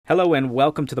Hello and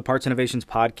welcome to the Parts Innovations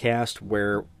Podcast,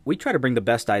 where we try to bring the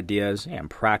best ideas and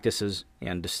practices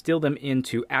and distill them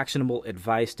into actionable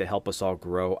advice to help us all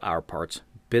grow our parts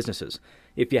businesses.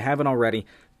 If you haven't already,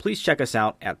 please check us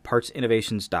out at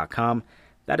partsinnovations.com.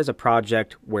 That is a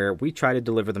project where we try to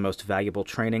deliver the most valuable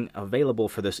training available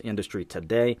for this industry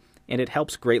today, and it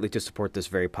helps greatly to support this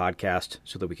very podcast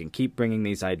so that we can keep bringing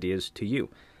these ideas to you.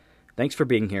 Thanks for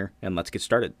being here, and let's get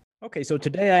started. Okay, so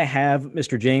today I have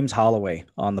Mr. James Holloway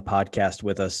on the podcast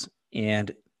with us,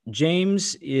 and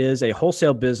James is a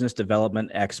wholesale business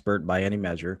development expert by any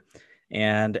measure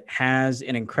and has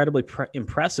an incredibly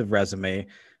impressive resume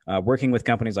working with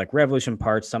companies like Revolution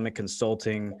Parts, Summit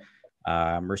Consulting,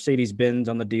 Mercedes-Benz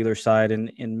on the dealer side,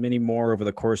 and many more over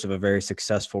the course of a very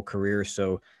successful career.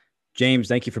 So, James,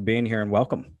 thank you for being here and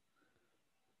welcome.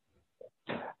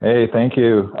 Hey, thank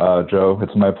you, Joe.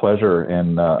 It's my pleasure,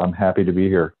 and I'm happy to be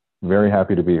here. Very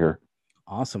happy to be here.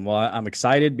 Awesome. Well, I'm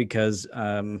excited because,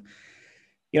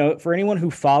 for anyone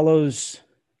who follows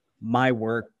my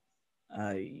work,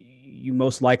 you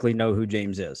most likely know who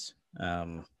James is.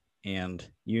 And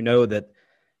you know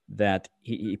that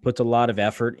he puts a lot of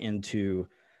effort into,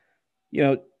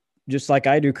 just like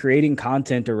I do, creating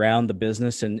content around the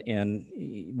business. And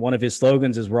one of his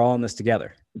slogans is "We're all in this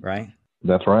together," right?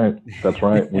 That's right. That's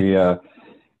right.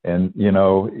 And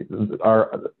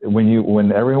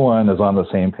when everyone is on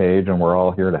the same page and we're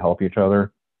all here to help each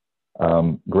other,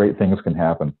 great things can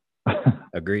happen.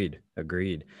 Agreed.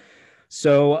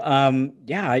 So,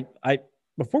 I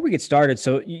before we get started,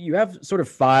 so you have sort of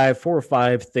 4 or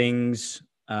 5 things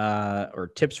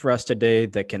or tips for us today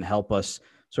that can help us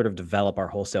sort of develop our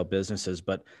wholesale businesses.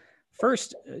 But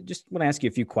first, just want to ask you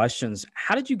a few questions.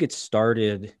 How did you get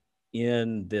started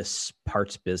in this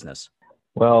parts business?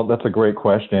 Well, that's a great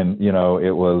question.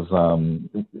 It was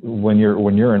when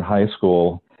you're in high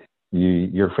school,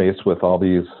 you're faced with all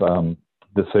these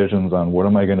decisions on what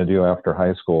am I going to do after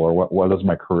high school, or what is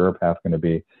my career path going to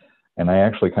be. And I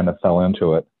actually kind of fell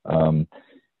into it.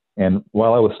 And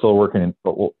while I was still working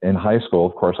in high school,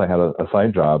 of course, I had a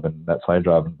side job, and that side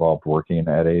job involved working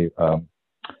at the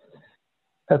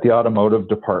automotive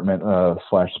department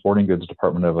 / sporting goods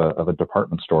department of a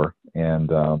department store.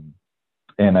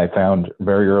 And I found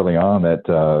very early on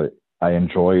that I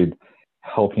enjoyed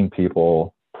helping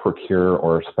people procure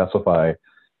or specify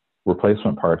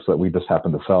replacement parts that we just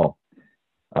happened to sell.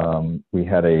 We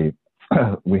had a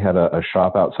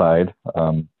shop outside,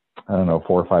 4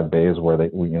 or 5 days where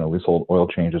we sold oil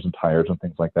changes and tires and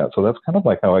things like that. So that's kind of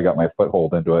like how I got my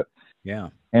foothold into it. Yeah.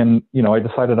 And, I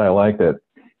decided I liked it.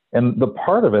 And the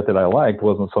part of it that I liked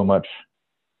wasn't so much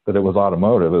that it was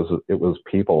automotive, it was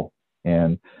people.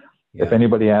 And if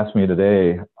anybody asks me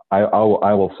today, I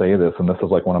will say this, and this is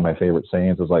like one of my favorite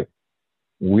sayings, is like,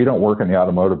 we don't work in the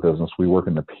automotive business, we work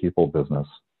in the people business.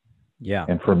 Yeah.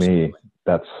 And for me,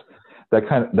 that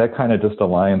kind of just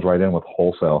aligns right in with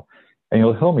wholesale. And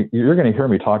you're going to hear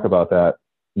me talk about that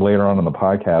later on in the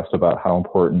podcast about how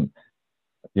important,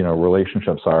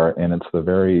 relationships are, and it's the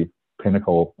very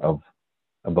pinnacle of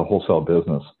the wholesale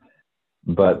business.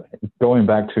 But going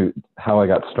back to how I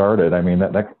got started, I mean,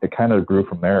 that it kind of grew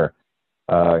from there.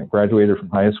 Graduated from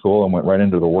high school and went right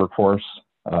into the workforce.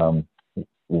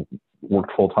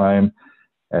 Worked full time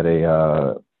at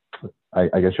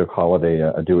I guess you'll call it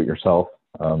a do-it-yourself,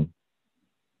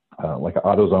 like an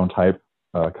AutoZone type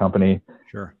company.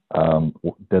 Sure.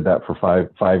 Did that for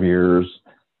five years.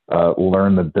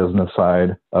 Learned the business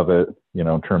side of it,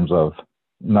 in terms of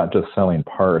not just selling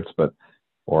parts,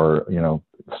 or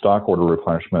stock order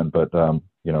replenishment, but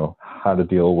how to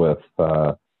deal with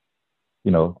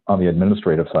on the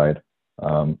administrative side,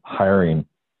 hiring,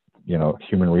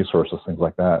 human resources, things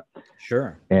like that.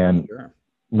 Sure. And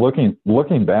looking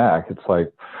back, it's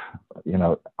like,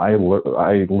 I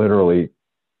literally,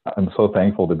 I'm so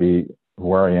thankful to be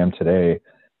where I am today.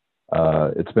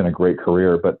 It's been a great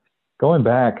career, but going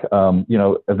back,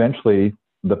 eventually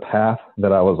the path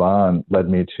that I was on led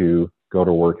me to go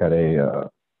to work at an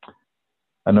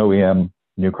OEM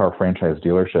new car franchise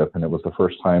dealership. And it was the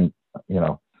first time,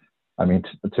 to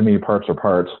me, parts are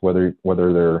parts, whether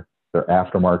they're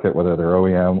aftermarket, whether they're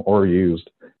OEM or used.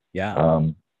 Yeah.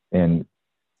 And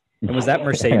was that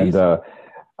Mercedes?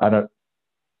 And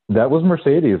that was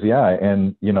Mercedes. Yeah.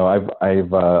 And,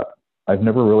 I've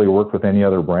never really worked with any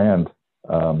other brand.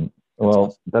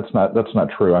 That's not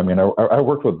true. I mean, I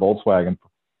worked with Volkswagen.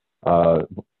 I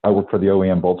worked for the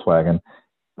OEM Volkswagen,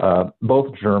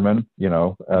 both German,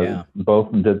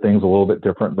 both did things a little bit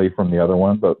differently from the other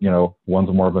one, but, one's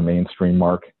more of a mainstream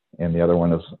mark and the other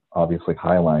one is obviously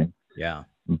Highline. Yeah.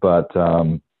 But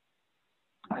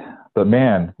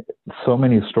man, so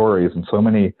many stories and so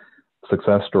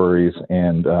success stories,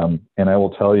 and I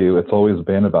will tell you, it's always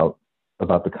been about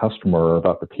the customer, or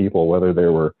about the people, whether they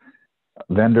were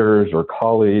vendors or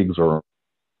colleagues or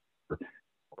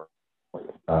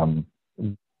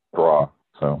draw.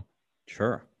 So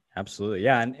Sure. Absolutely.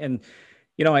 Yeah. And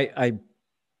you know,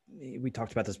 we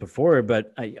talked about this before,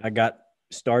 but I got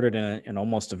started in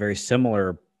almost a very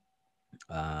similar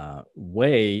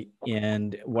way.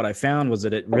 And what I found was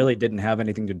that it really didn't have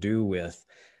anything to do with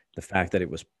the fact that it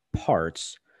was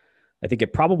parts. I think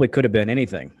it probably could have been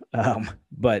anything,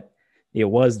 but it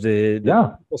was the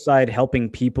people side, helping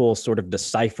people sort of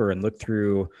decipher and look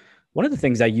through. One of the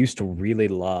things I used to really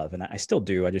love, and I still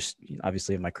do, I just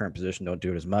obviously in my current position don't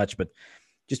do it as much, but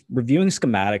just reviewing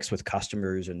schematics with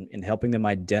customers and helping them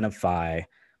identify,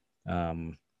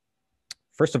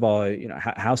 first of all, you know,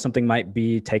 how something might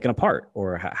be taken apart,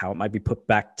 or how it might be put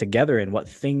back together, and what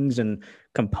things and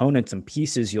components and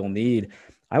pieces you'll need.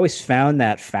 I always found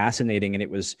that fascinating, and it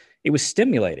was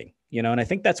stimulating, you know, and I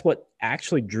think that's what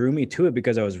actually drew me to it,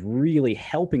 because I was really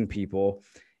helping people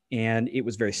and it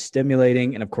was very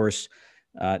stimulating. And of course,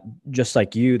 just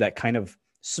like you, that kind of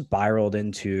spiraled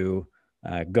into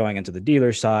going into the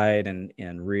dealer side and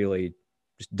really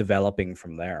just developing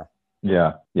from there.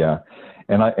 Yeah. Yeah.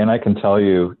 And I can tell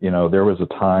you, you know, there was a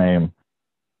time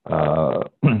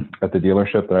at the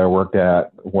dealership that I worked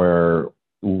at where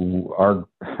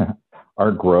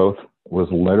our growth was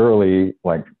literally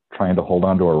like trying to hold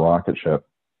on to a rocket ship.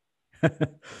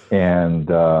 And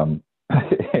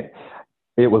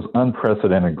it was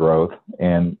unprecedented growth,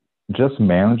 and just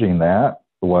managing that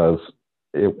was,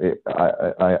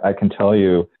 I can tell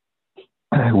you,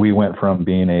 we went from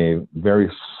being a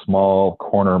very small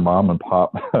corner mom and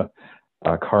pop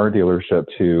car dealership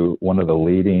to one of the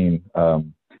leading,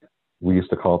 we used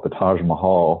to call it the Taj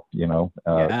Mahal, you know,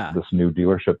 this new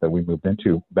dealership that we moved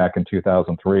into back in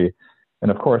 2003. And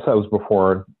of course that was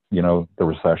before, you know, the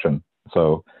recession.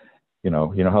 So, you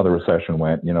know how the recession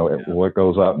went, you know, what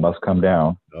goes up must come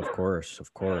down. Of course.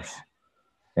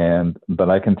 But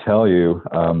I can tell you,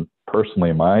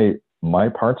 personally, my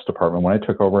parts department, when I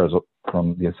took over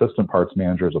from the assistant parts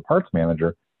manager as a parts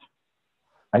manager,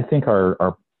 I think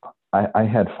I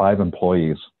had 5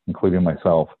 employees, including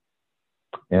myself.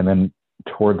 And then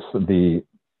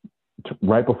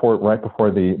right before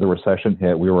the recession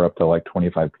hit, we were up to like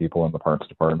 25 people in the parts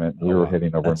department. We were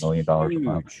hitting over $1 million a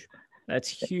month. That's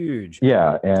huge.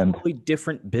 Yeah. And totally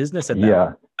different business at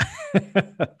that.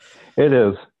 Yeah. It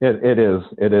is.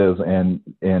 And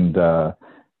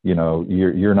you know,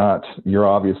 you're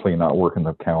obviously not working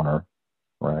the counter,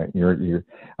 right?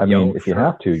 I mean, if you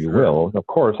have to, you will. Of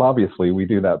course, obviously we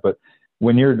do that. But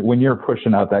when you're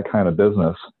pushing out that kind of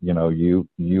business, you know, you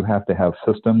have to have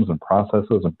systems and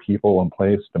processes and people in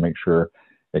place to make sure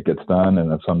it gets done.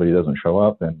 And if somebody doesn't show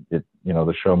up, then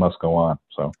the show must go on.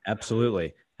 So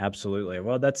Absolutely.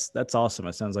 Well, that's awesome.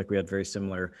 It sounds like we had very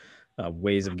similar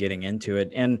ways of getting into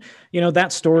it. And, you know,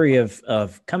 that story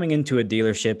of coming into a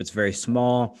dealership, it's very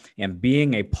small, and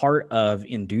being a part of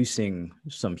inducing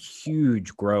some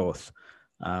huge growth.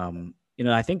 You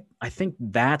know, I think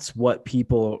that's what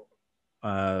people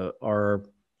are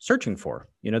searching for.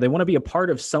 You know, they want to be a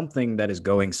part of something that is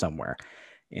going somewhere.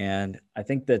 And I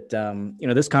think that, you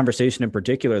know, this conversation in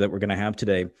particular that we're going to have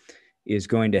today is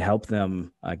going to help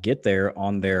them get there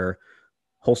on their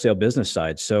wholesale business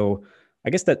side. So I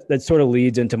guess that sort of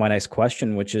leads into my next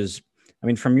question, which is, I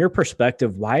mean, from your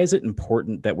perspective, why is it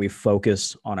important that we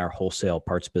focus on our wholesale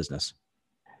parts business?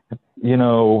 You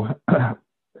know, I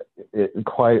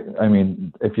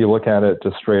mean, if you look at it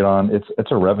just straight on, it's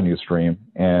a revenue stream.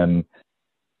 And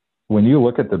when you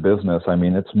look at the business, I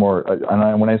mean, it's more,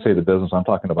 and when I say the business, I'm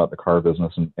talking about the car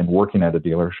business and working at a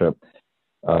dealership.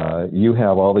 You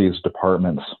have all these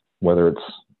departments, whether it's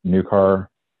new car,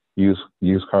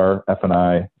 used car,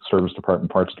 F&I, service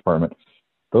department, parts department.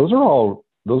 Those are all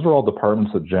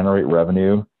departments that generate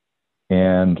revenue,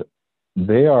 and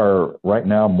they are right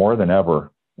now more than ever.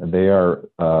 They are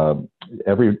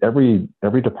every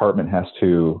department has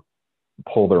to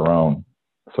pull their own,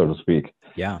 so to speak.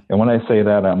 Yeah. And when I say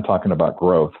that, I'm talking about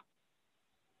growth.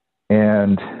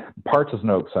 And parts is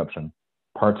no exception.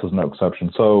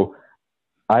 So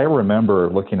I remember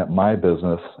looking at my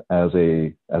business as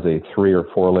a 3 or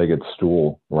 4-legged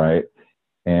stool, right?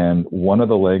 And one of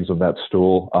the legs of that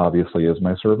stool, obviously, is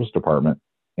my service department.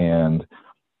 And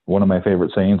one of my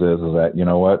favorite sayings is that, you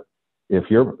know what? If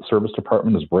your service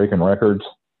department is breaking records,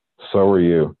 so are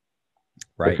you.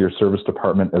 Right. If your service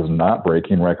department is not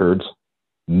breaking records,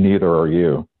 neither are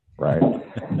you, right?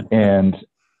 and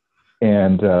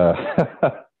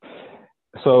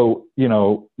so,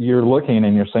 you're looking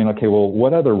and you're saying, okay, well,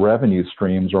 what other revenue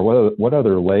streams or what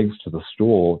other legs to the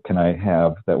stool can I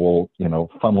have that will,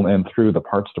 funnel in through the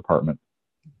parts department?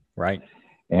 Right.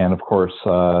 And of course,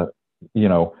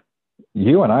 you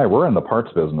and I, we're in the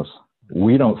parts business.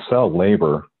 We don't sell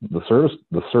labor. The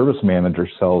service manager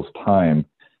sells time.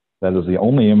 That is the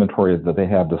only inventory that they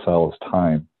have to sell is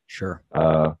time. Sure.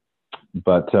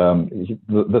 But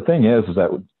the thing is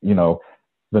that,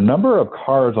 the number of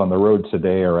cars on the road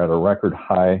today are at a record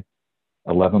high,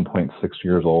 11.6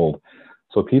 years old.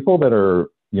 So people that are,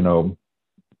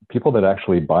 people that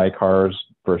actually buy cars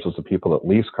versus the people that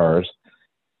lease cars,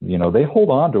 they hold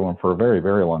on to them for a very,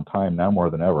 very long time now more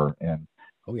than ever. And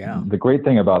oh yeah, the great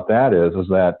thing about that is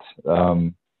that,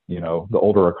 the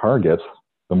older a car gets,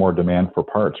 the more demand for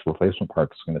parts, replacement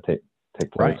parts is going to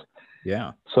take place. Right.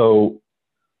 Yeah. So,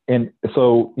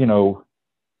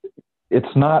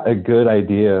 it's not a good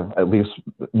idea, at least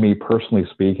me personally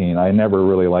speaking. I never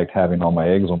really liked having all my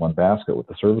eggs in one basket with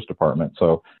the service department.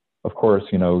 So, of course,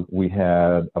 we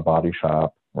had a body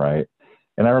shop, right?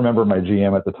 And I remember my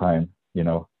GM at the time,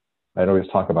 I'd always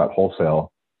talk about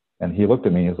wholesale. And he looked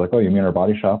at me, he's like, "Oh, you mean our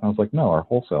body shop?" And I was like, "No, our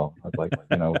wholesale." I was like,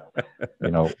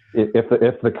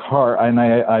 if the car, and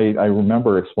I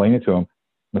remember explaining to him,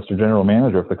 "Mr. General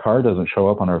Manager, if the car doesn't show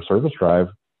up on our service drive,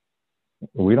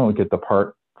 we don't get the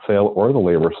part sale or the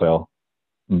labor sale,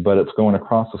 but it's going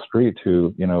across the street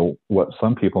to, what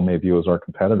some people may view as our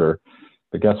competitor.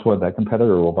 But guess what? That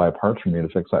competitor will buy parts from you to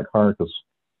fix that car because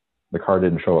the car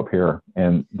didn't show up here.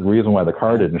 And the reason why the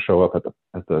car didn't show up at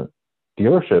the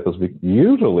dealership is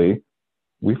usually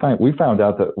we found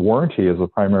out that warranty is the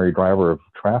primary driver of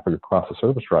traffic across the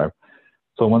service drive.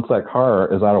 So once that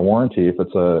car is out of warranty, if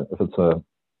it's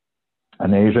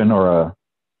an Asian or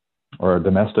a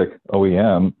domestic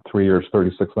OEM, 3 years,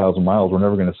 36,000 miles, we're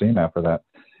never going to see them after that.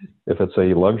 If it's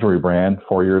a luxury brand,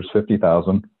 4 years,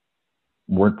 50,000,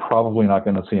 we're probably not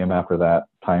going to see them after that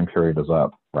time period is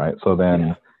up, right? So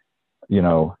then,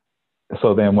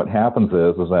 what happens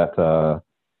is that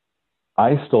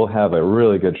I still have a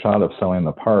really good shot of selling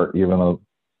the part, even though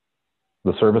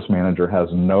the service manager has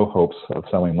no hopes of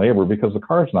selling labor because the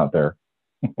car's not there.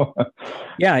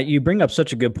 Yeah, you bring up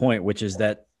such a good point, which is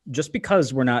that just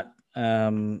because we're not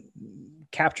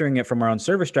capturing it from our own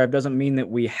service drive doesn't mean that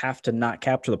we have to not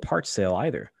capture the parts sale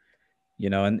either.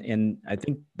 And I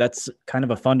think that's kind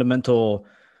of a fundamental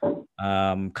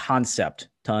concept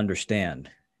to understand,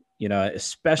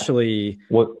 especially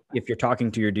if you're talking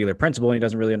to your dealer principal and he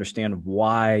doesn't really understand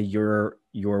why you're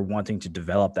wanting to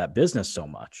develop that business so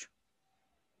much.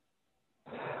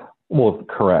 Well,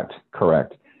 correct.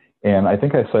 And I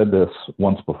think I said this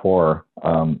once before.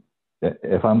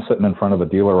 If I'm sitting in front of a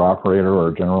dealer operator or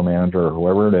a general manager or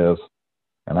whoever it is,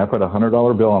 and I put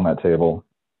 $100 bill on that table,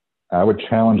 I would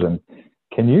challenge them.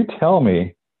 Can you tell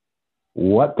me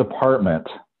what department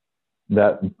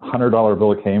that $100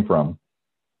 bill came from?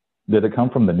 Did it come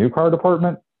from the new car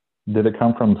department? Did it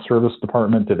come from service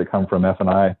department? Did it come from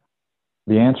F&I?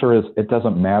 The answer is it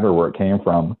doesn't matter where it came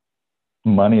from.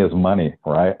 Money is money,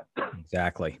 right?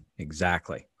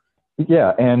 Exactly.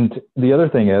 Yeah, and the other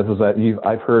thing is that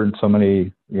I've heard so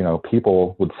many,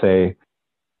 people would say,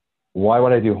 "Why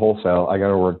would I do wholesale? I got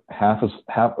to work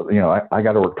I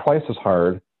got to work twice as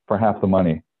hard for half the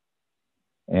money."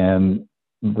 And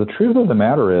the truth of the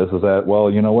matter is that, well,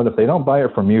 you know what? If they don't buy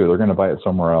it from you, they're going to buy it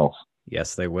somewhere else.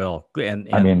 Yes, they will. And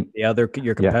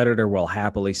your competitor will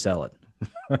happily sell it.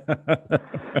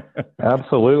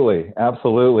 Absolutely.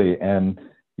 And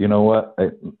you know what?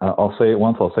 I'll say it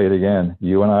once, I'll say it again.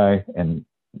 You and I and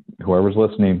whoever's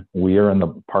listening, we are in the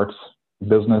parts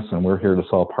business and we're here to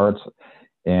sell parts.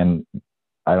 And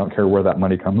I don't care where that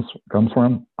money comes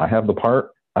from. I have the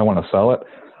part. I want to sell it.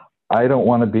 I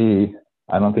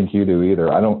don't think you do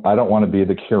either. I don't want to be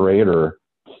the curator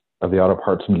of the auto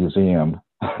parts museum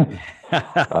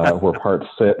where parts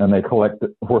sit and they collect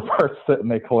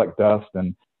dust.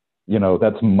 And,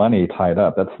 that's money tied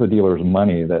up. That's the dealer's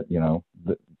money that,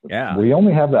 we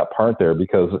only have that part there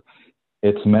because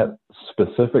it's met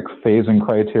specific phasing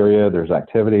criteria. There's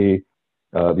activity.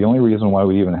 The only reason why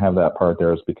we even have that part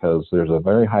there is because there's a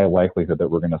very high likelihood that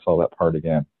we're going to sell that part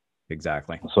again.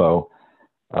 Exactly. So,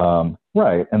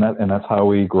 right. And that's how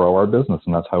we grow our business,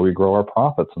 and that's how we grow our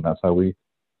profits. And that's how we,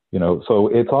 so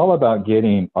it's all about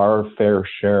getting our fair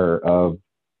share of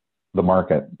the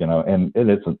market, and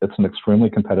it's an extremely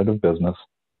competitive business,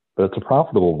 but it's a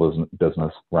profitable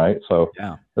business, right? So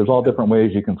there's all different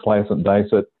ways you can slice it and dice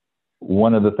it.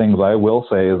 One of the things I will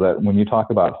say is that when you talk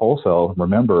about wholesale,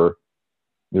 remember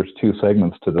there's two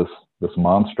segments to this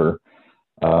monster.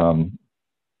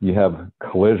 You have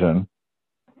collision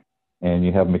and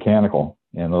you have mechanical.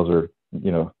 And those are,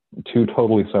 two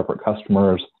totally separate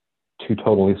customers, two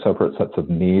totally separate sets of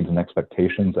needs and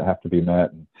expectations that have to be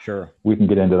met. Sure. We can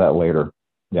get into that later.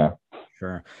 Yeah.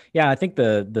 Sure. Yeah. I think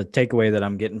the takeaway that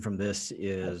I'm getting from this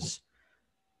is,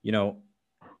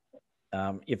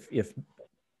 if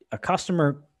a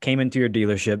customer came into your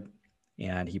dealership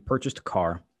and he purchased a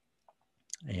car,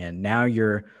 and now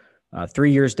you're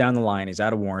 3 years down the line, he's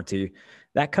out of warranty,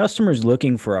 that customer is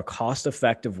looking for a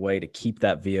cost-effective way to keep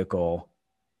that vehicle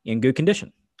in good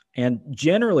condition. And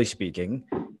generally speaking,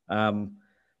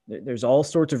 there's all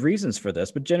sorts of reasons for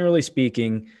this, but generally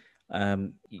speaking,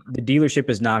 the dealership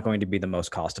is not going to be the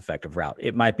most cost-effective route.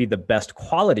 It might be the best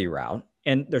quality route.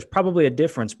 And there's probably a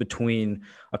difference between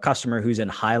a customer who's in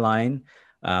Highline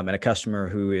and a customer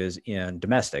who is in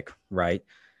domestic, right?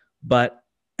 But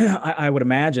I would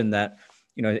imagine that,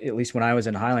 at least when I was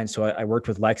in Highline, so I worked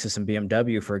with Lexus and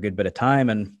BMW for a good bit of time.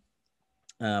 And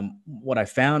what I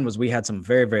found was we had some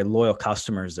very, very loyal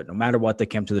customers that no matter what, they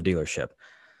came to the dealership.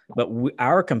 But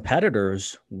our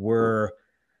competitors were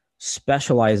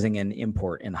specializing in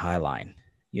import in Highline.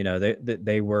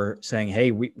 They were saying, hey,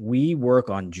 we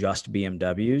work on just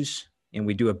BMWs and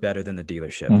we do it better than the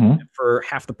dealership for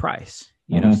half the price.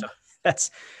 So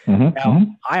that's now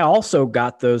I also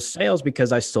got those sales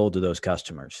because I sold to those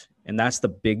customers. And that's the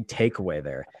big takeaway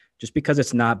there. Just because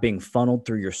it's not being funneled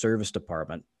through your service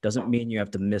department doesn't mean you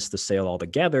have to miss the sale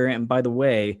altogether. And by the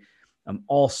way,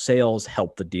 all sales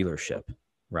help the dealership,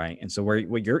 right? And so where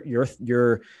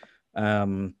your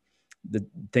the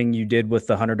thing you did with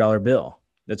the $100 bill,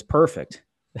 that's perfect.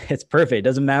 It's perfect. It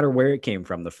doesn't matter where it came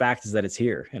from. The fact is that it's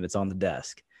here and it's on the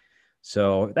desk.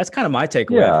 So that's kind of my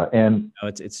takeaway. Yeah, and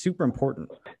it's super important.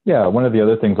 Yeah, one of the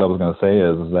other things I was going to say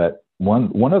is that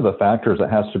one of the factors that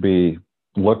has to be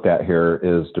looked at here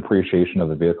is depreciation of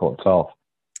the vehicle itself.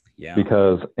 Yeah.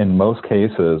 Because in most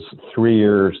cases, 3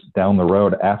 years down the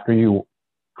road, after you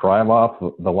drive off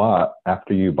the lot,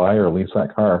 after you buy or lease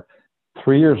that car,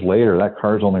 3 years later, that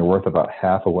car is only worth about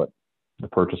half of what the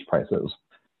purchase price is.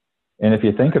 And if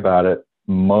you think about it,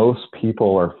 most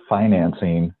people are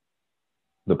financing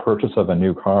the purchase of a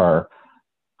new car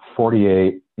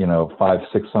 48, 5,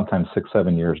 6, sometimes 6,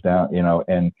 7 years down,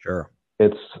 and sure.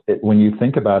 When you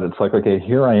think about it, it's like, okay,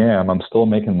 here I am, I'm still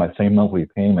making my same monthly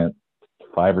payment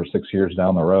 5 or 6 years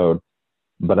down the road,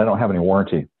 but I don't have any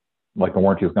warranty. Like the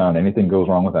warranty is gone. Anything goes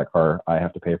wrong with that car, I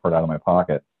have to pay for it out of my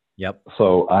pocket. Yep.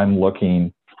 So I'm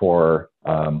looking for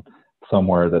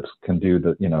somewhere that can do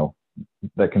the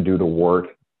work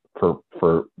for,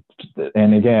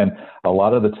 and again, a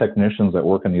lot of the technicians that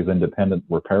work in these independent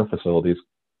repair facilities,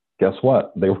 guess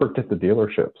what? They worked at the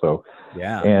dealership. So,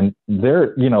 yeah. And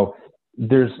now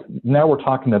we're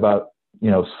talking about,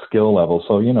 skill level.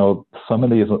 So, some of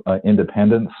these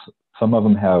independents, some of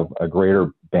them have a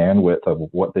greater bandwidth of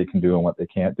what they can do and what they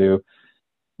can't do.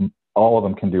 All of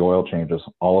them can do oil changes.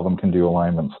 All of them can do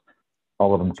alignments.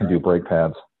 All of them can do brake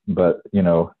pads. But,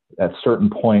 at certain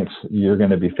points, you're going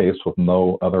to be faced with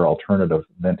no other alternative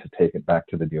than to take it back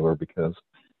to the dealer, because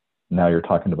now you're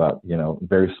talking about,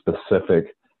 very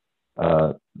specific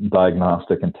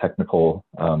diagnostic and technical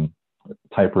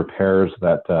type repairs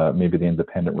that maybe the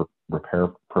independent repair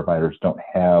providers don't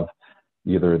have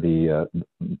either the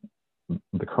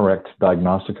correct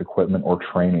diagnostic equipment or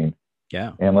training.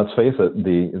 Yeah. And let's face it,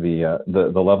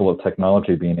 the level of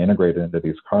technology being integrated into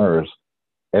these cars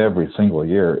every single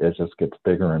year, it just gets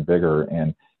bigger and bigger.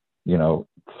 And 3 or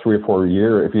 4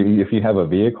 years, if you have a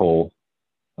vehicle,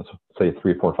 let's say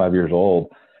 3, 4, 5 years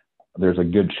old, there's a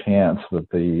good chance that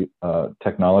the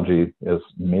technology is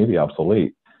maybe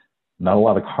obsolete. Not a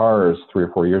lot of cars 3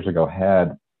 or 4 years ago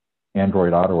had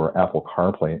Android Auto or Apple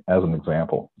CarPlay, as an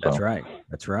example. So. That's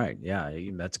right. Yeah,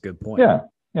 that's a good point.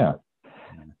 Yeah.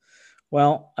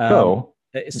 Well, so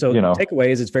takeaway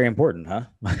is it's very important, huh?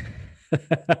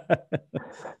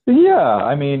 Yeah,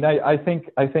 I mean, I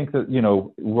think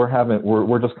that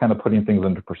we're just kind of putting things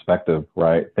into perspective,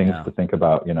 right? Things to think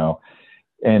about,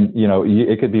 and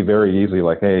it could be very easy,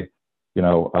 like, hey,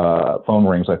 phone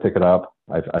rings, I pick it up,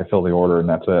 I fill the order, and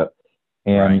that's it.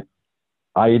 And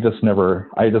I just never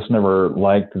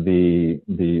liked the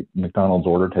McDonald's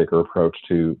order taker approach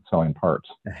to selling parts,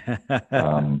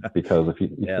 because if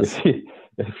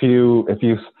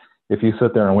you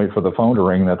sit there and wait for the phone to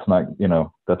ring, that's not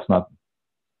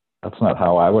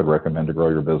how I would recommend to grow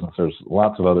your business. There's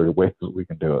lots of other ways that we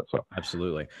can do it. So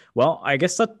absolutely. Well, I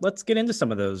guess let's get into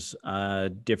some of those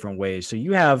different ways. So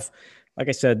you have, like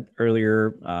I said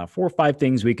earlier, 4 or 5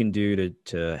 things we can do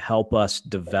to help us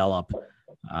develop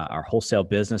our wholesale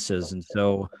businesses. And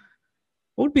so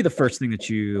what would be the first thing that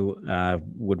you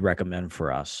would recommend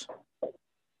for us?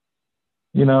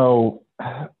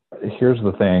 here's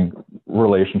the thing,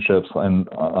 relationships, and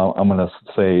I'm going to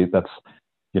say that's,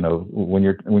 when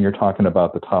you're talking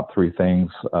about the top three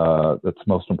things that's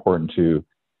most important to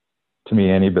me,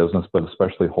 any business, but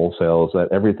especially wholesale, is that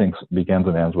everything begins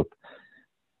and ends with,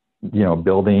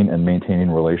 building and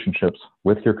maintaining relationships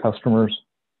with your customers,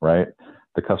 right?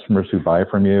 The customers who buy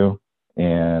from you,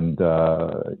 and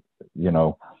the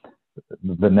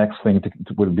next thing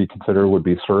would be considered would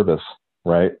be service,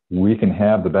 right? We can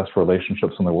have the best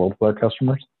relationships in the world with our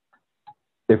customers.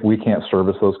 If we can't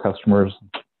service those customers,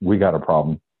 we got a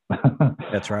problem.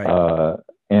 That's right.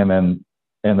 And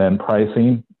then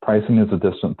pricing is a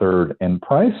distant third. And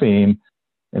pricing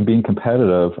and being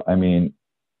competitive, I mean,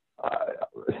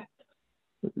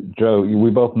 Joe, we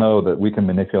both know that we can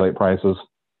manipulate prices,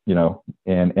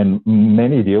 and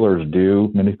many dealers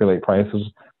do manipulate prices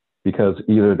because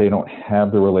either they don't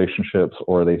have the relationships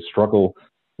or they struggle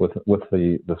with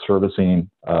the servicing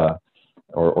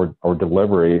or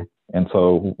delivery. And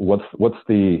so what's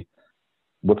the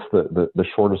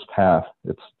shortest path?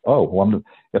 It's,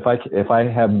 if I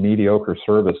have mediocre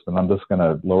service, then I'm just going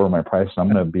to lower my price.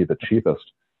 I'm going to be the cheapest.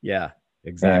 Yeah,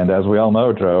 exactly. And as we all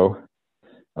know, Joe,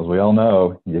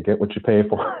 you get what you pay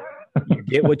for. You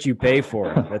get what you pay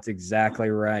for. That's exactly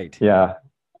right. Yeah.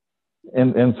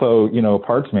 And so,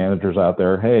 parts managers out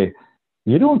there, hey,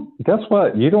 guess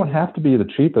what? You don't have to be the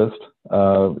cheapest.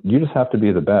 You just have to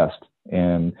be the best.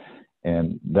 And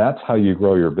that's how you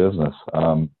grow your business.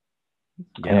 And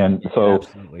so it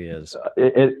absolutely is.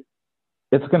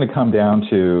 It's going to come down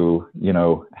to,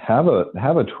 have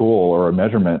a tool or a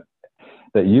measurement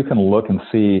that you can look and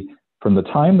see from the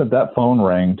time that phone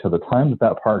rang to the time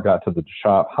that part got to the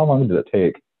shop, how long did it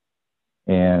take?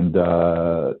 And,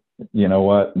 you know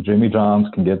what? Jimmy John's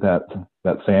can get that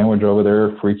sandwich over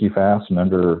there freaky fast in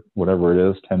under whatever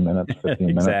it is, 10 minutes, 15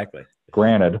 minutes. Exactly.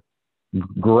 Granted,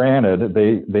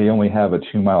 they only have a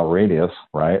 2-mile radius,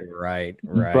 right? Right.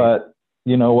 But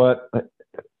you know what?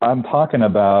 I'm talking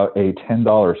about a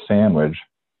 $10 sandwich,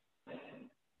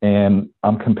 and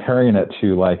I'm comparing it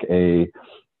to like a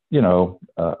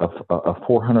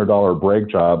 $400 brake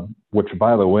job, which,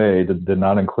 by the way, did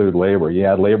not include labor. You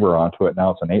add labor onto it, now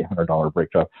it's an $800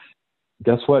 brake job.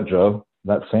 Guess what, Joe?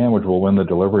 That sandwich will win the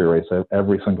delivery race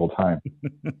every single time.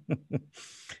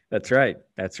 That's right.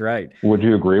 Would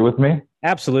you agree with me?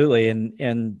 Absolutely.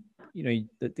 And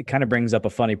it kind of brings up a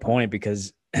funny point,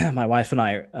 because my wife and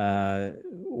I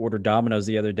ordered Domino's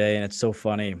the other day, and it's so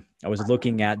funny. I was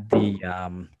looking at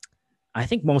I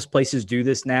think most places do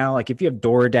this now. Like if you have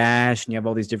DoorDash and you have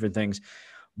all these different things,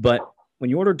 but when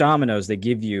you order Domino's, they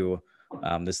give you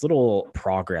this little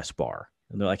progress bar,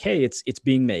 and they're like, "Hey, it's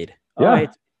being made. Yeah. All right,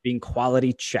 it's being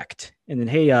quality checked." And then,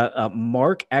 "Hey,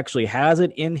 Mark actually has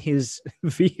it in his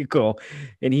vehicle,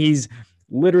 and he's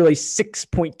literally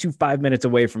 6.25 minutes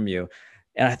away from you."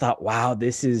 And I thought, wow,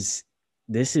 this is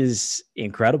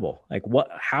incredible. Like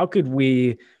how could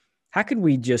we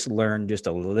just learn just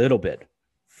a little bit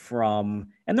from,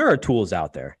 and there are tools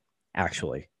out there,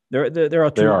 actually. There are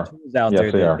tools out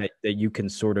there that you can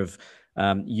sort of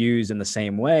use in the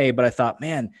same way. But I thought,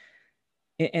 man,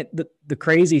 and the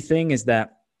crazy thing is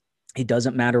that it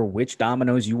doesn't matter which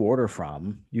Domino's you order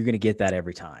from, you're going to get that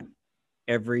every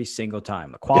single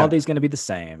time. The quality is going to be the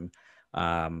same.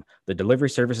 The delivery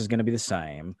service is going to be the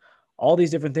same. All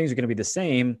these different things are going to be the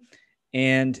same.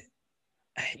 And,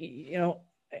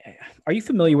 are you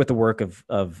familiar with the work of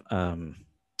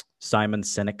Simon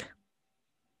Sinek?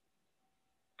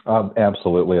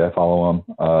 Absolutely. I follow him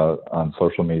on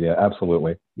social media.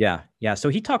 Absolutely. Yeah. So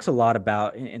he talks a lot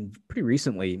about, and pretty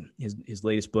recently, his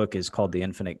latest book is called The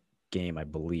Infinite Game, I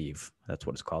believe. That's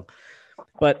what it's called.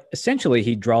 But essentially,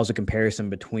 he draws a comparison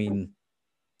between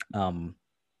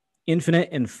infinite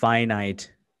and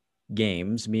finite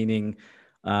games, meaning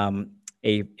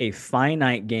a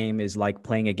finite game is like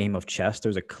playing a game of chess.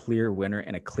 There's a clear winner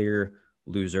and a clear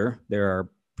loser. There are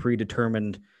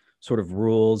predetermined sort of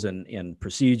rules and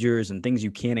procedures and things you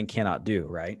can and cannot do,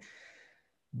 right?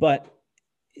 But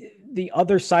the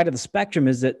other side of the spectrum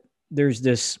is that there's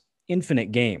this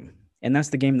infinite game, and that's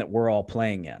the game that we're all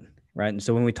playing in, right? And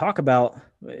so when we talk about,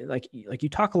 like you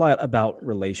talk a lot about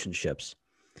relationships,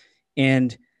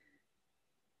 and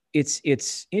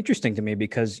it's interesting to me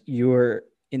because you're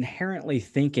inherently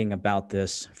thinking about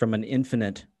this from an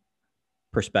infinite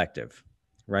perspective,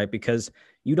 right? Because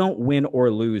you don't win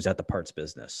or lose at the parts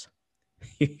business.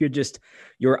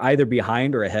 You're either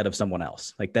behind or ahead of someone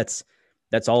else. Like that's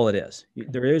all it is.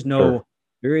 There is no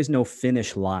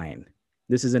finish line.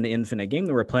 This is an infinite game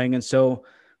that we're playing. And so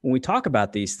when we talk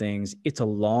about these things, it's a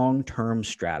long-term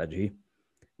strategy.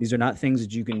 These are not things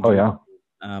that you can do,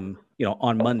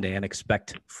 on Monday and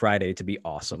expect Friday to be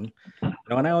awesome.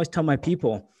 And I always tell my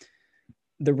people,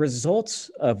 the results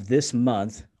of this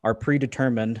month are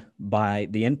predetermined by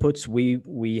the inputs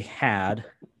we had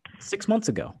 6 months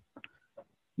ago.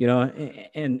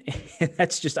 And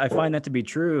that's just, I find that to be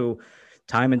true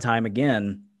time and time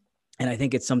again. And I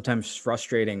think it's sometimes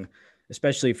frustrating,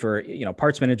 especially for,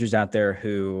 parts managers out there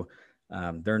who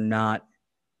they're not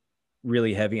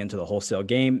really heavy into the wholesale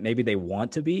game. Maybe they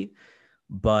want to be,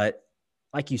 but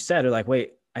like you said, they're like,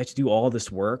 wait, I have to do all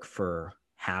this work for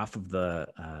half of the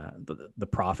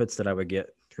profits that I would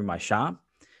get through my shop.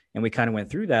 And we kind of went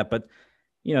through that, but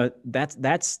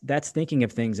that's thinking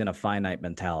of things in a finite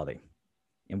mentality.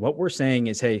 And what we're saying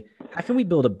is, hey, how can we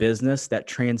build a business that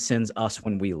transcends us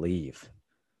when we leave?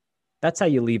 That's how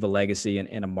you leave a legacy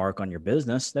and a mark on your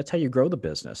business. That's how you grow the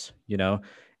business,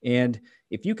 And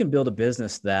if you can build a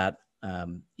business that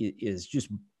is just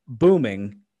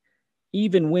booming,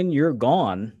 even when you're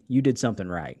gone, you did something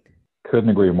right. Couldn't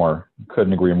agree more.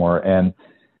 And,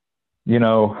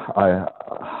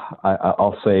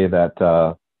 I'll say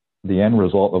that the end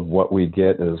result of what we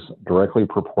get is directly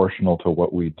proportional to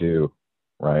what we do,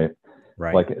 right?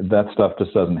 Right. Like that stuff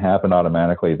just doesn't happen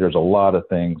automatically. There's a lot of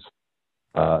things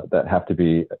that have to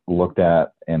be looked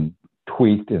at and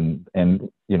tweaked, and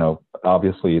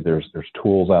obviously there's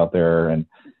tools out there, and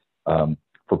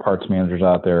for parts managers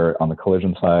out there on the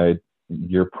collision side,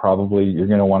 you're going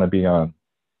to want to be on.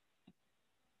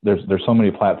 There's so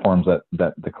many platforms that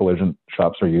the collision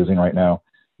shops are using right now.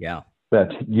 Yeah.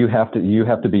 That you have to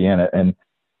be in it. And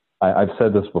I've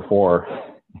said this before,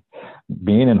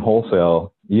 being in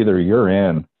wholesale, either you're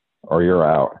in or you're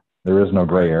out. There is no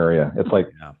gray area. It's like,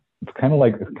 it's kind of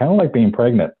like being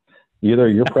pregnant. Either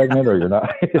you're pregnant or you're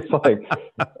not. It's like,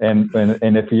 and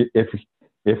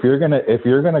if you're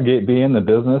gonna be in the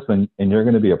business and you're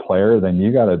gonna be a player, then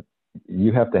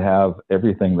you have to have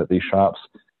everything that these shops,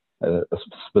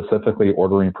 specifically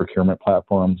ordering procurement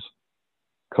platforms,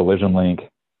 Collision Link,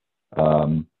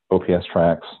 OPS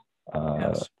tracks,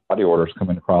 Yes. body orders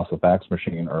coming across the fax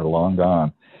machine are long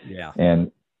gone. Yeah.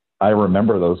 And I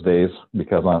remember those days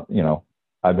because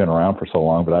I've been around for so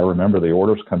long, but I remember the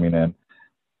orders coming in,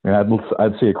 and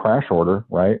I'd see a crash order,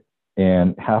 right?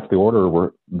 And half the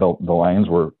order the lines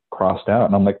were crossed out.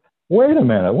 And I'm like, wait a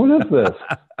minute, what is this?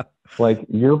 Like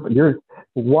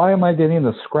why am I getting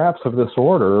the scraps of this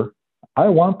order? I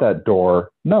want that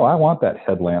door. No, I want that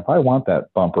headlamp. I want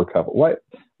that bumper cover. What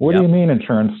do you mean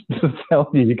insurance is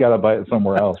telling you got to buy it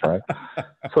somewhere else, right?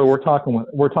 So we're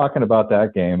talking about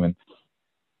that game.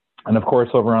 And of course,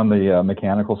 over on the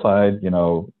mechanical side,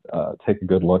 take a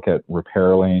good look at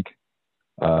RepairLink.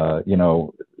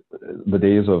 The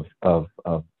days of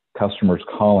customers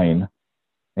calling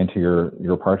into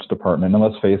your parts department, and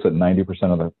let's face it,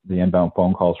 90% of the inbound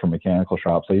phone calls from mechanical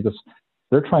shops,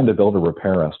 they're trying to build a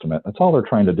repair estimate. That's all they're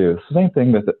trying to do. It's the same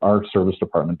thing that our service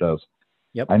department does.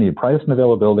 Yep. I need price and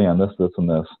availability on this, and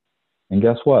this. And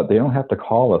guess what? They don't have to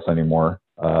call us anymore.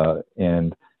 I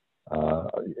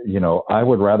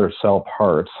would rather sell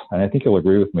parts, and I think you'll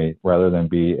agree with me, rather than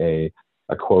be a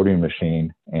quoting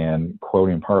machine and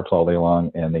quoting parts all day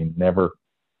long, and they never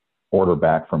order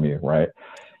back from you, right?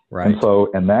 Right. And so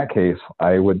in that case,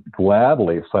 I would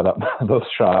gladly set up those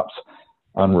shops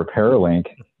on RepairLink,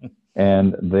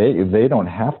 and they don't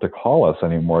have to call us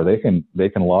anymore. They can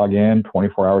log in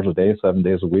 24 hours a day, 7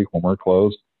 days a week when we're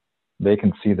closed. They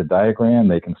can see the diagram,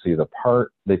 they can see the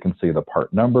part, they can see the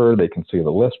part number, they can see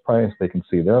the list price, they can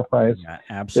see their price,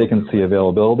 absolutely. They can see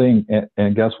availability.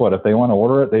 And guess what? If they want to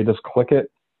order it, they just click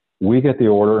it. We get the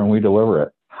order and we deliver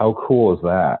it. How cool is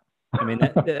that? I mean,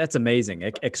 that's amazing.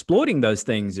 Exploiting those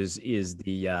things is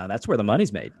the that's where the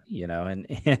money's made,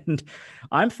 and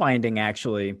I'm finding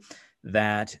actually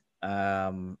that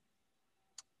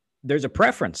there's a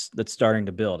preference that's starting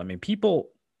to build. I mean, people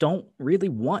don't really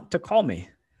want to call me.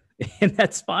 And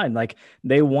that's fine. Like,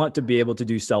 they want to be able to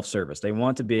do self-service. They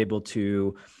want to be able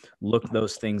to look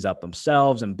those things up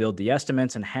themselves and build the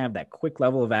estimates and have that quick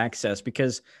level of access,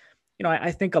 because,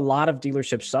 I think a lot of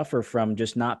dealerships suffer from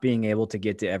just not being able to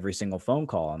get to every single phone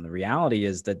call. And the reality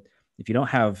is that if you don't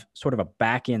have sort of a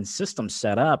back-end system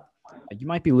set up, you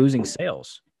might be losing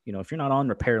sales. If you're not on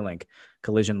RepairLink,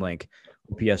 Collision Link,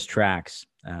 OPS tracks,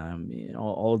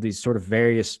 all of these sort of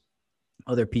various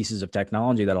other pieces of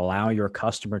technology that allow your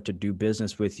customer to do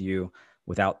business with you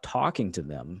without talking to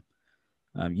them,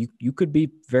 you could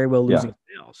be very well losing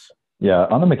sales. Yeah,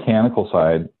 on the mechanical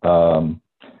side,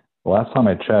 the last time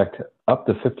I checked, up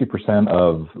to 50%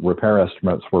 of repair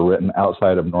estimates were written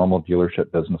outside of normal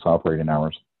dealership business operating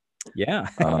hours. Yeah,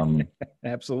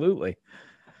 absolutely.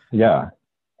 Yeah.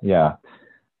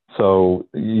 So,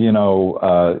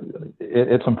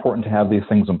 it's important to have these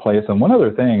things in place. And one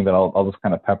other thing that I'll just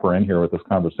kind of pepper in here with this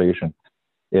conversation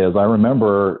is I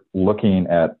remember looking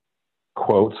at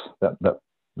quotes that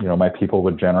my people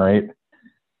would generate.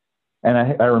 And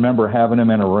I remember having them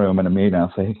in a room in a meeting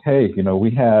and say, hey, we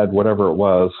had whatever it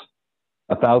was,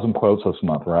 1,000 quotes this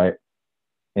month, right?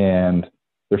 And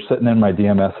they're sitting in my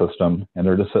DMS system and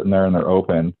they're just sitting there and they're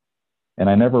open. And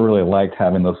I never really liked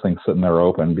having those things sitting there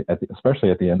open,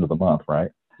 especially at the end of the month,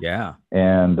 right? Yeah.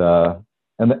 And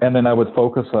then I would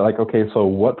focus like, okay, so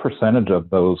what percentage of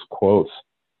those quotes?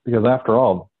 Because after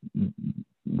all,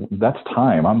 that's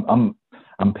time.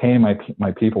 I'm paying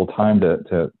my people time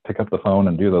to pick up the phone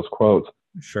and do those quotes.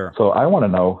 Sure. So I want to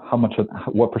know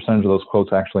what percentage of those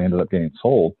quotes actually ended up getting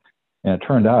sold. And it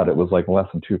turned out it was like less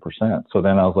than 2%. So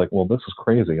then I was like, well, this is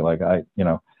crazy. Like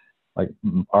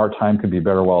our time could be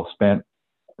better well spent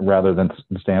rather than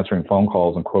just answering phone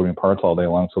calls and quoting parts all day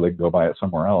long so they can go buy it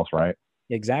somewhere else, right?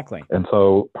 Exactly. And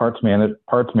so parts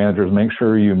managers, make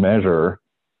sure you measure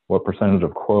what percentage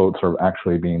of quotes are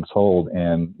actually being sold.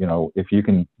 And, if you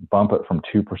can bump it from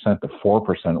 2% to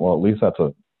 4%, well, at least that's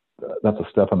a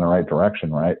step in the right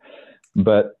direction, right?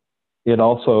 But it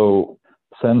also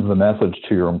sends the message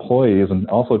to your employees and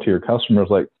also to your customers,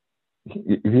 like,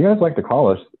 if you guys like to call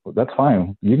us, that's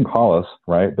fine. You can call us,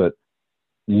 right? But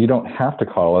you don't have to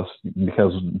call us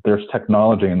because there's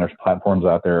technology and there's platforms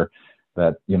out there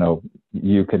that,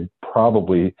 you could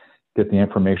probably get the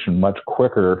information much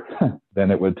quicker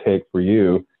than it would take for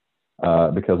you.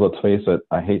 Because let's face it,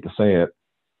 I hate to say it,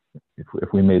 if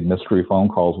we made mystery phone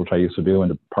calls, which I used to do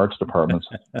into parts departments,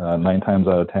 9 times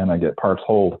out of 10, I get parts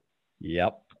hold.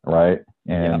 Yep. Right.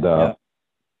 And, yep.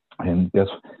 And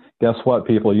guess what,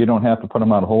 people, you don't have to put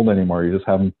them on hold anymore. You just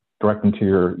have them direct them to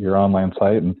your online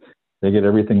site and they get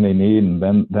everything they need and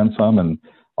then some and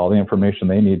all the information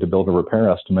they need to build a repair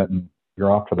estimate, and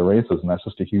you're off to the races. And that's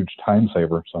just a huge time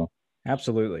saver. So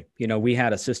absolutely. We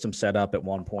had a system set up at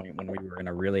one point when we were in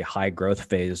a really high growth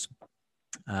phase.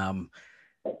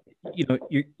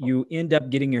 You end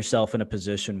up getting yourself in a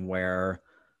position where,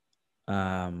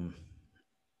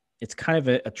 it's kind of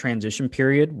a transition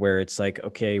period where it's like,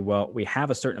 okay, well, we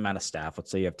have a certain amount of staff. Let's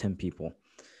say you have 10 people,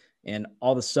 and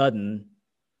all of a sudden,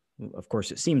 of course,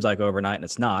 it seems like overnight, and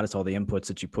it's not. It's all the inputs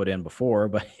that you put in before,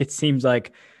 but it seems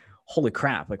like, holy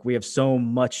crap, like we have so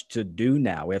much to do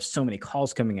now. We have so many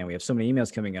calls coming in. We have so many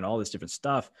emails coming in, all this different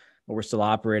stuff, but we're still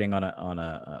operating on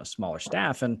a smaller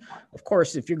staff. And of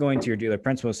course, if you're going to your dealer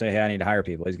principal and say, hey, I need to hire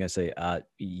people, he's going to say,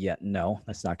 yeah, no,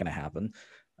 that's not going to happen.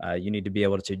 You need to be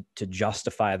able to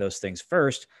justify those things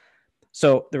first.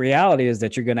 So the reality is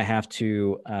that you're going to have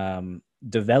to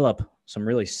develop some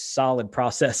really solid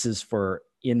processes for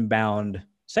inbound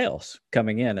sales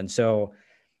coming in. And so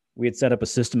we had set up a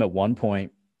system at one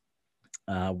point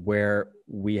where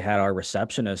we had our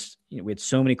receptionist, we had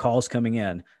so many calls coming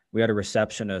in. We had a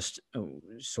receptionist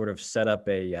sort of set up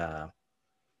what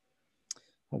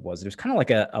was it? It was kind of like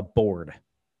a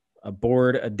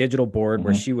digital board mm-hmm.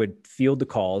 where she would field the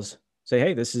calls, say,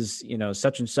 hey, this is,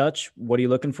 such and such. What are you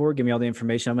looking for? Give me all the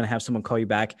information. I'm going to have someone call you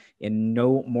back in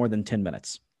no more than 10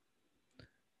 minutes.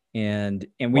 And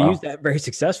we used that very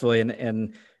successfully.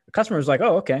 And the customer was like,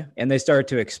 oh, okay. And they started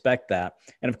to expect that.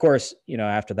 And of course,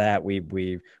 after that,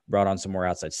 we brought on some more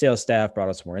outside sales staff, brought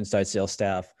on some more inside sales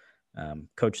staff,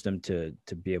 coached them to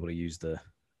be able to use the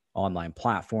online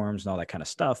platforms and all that kind of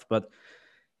stuff. But,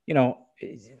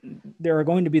 there are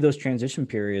going to be those transition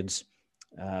periods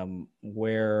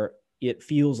where it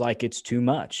feels like it's too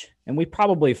much. And we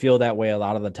probably feel that way a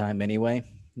lot of the time anyway.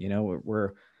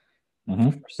 We're mm-hmm.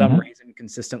 for some reason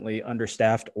consistently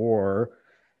understaffed or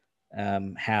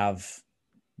have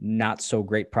not so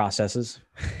great processes,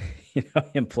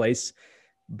 in place.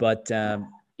 But,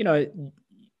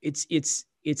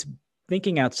 it's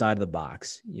thinking outside of the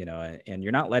box, and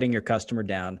you're not letting your customer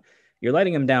down. You're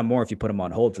letting them down more if you put them on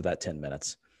hold for that 10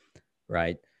 minutes,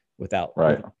 right? Without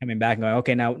coming back and going,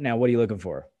 okay, now what are you looking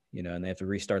for? And they have to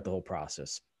restart the whole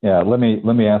process. Yeah. Let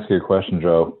me ask you a question,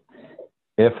 Joe.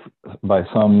 If by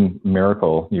some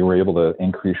miracle you were able to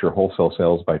increase your wholesale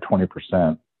sales by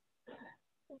 20%,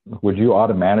 would you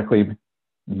automatically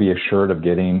be assured of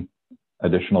getting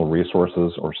additional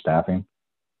resources or staffing?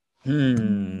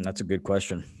 That's a good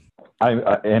question.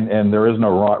 And there is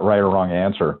no right or wrong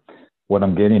answer. What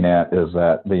I'm getting at is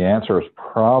that the answer is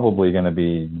probably going to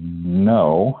be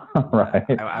no,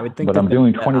 right? I would think, but I'm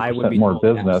doing 20% more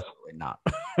business. Not.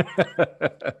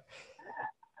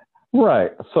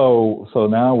 Right. So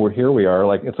now here we are.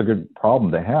 Like, it's a good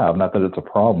problem to have. Not that it's a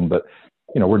problem, but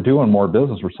we're doing more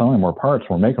business. We're selling more parts.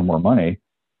 We're making more money.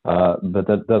 But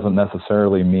that doesn't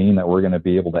necessarily mean that we're going to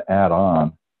be able to add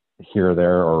on here,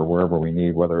 there, or wherever we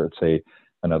need, whether it's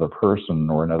another person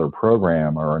or another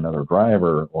program or another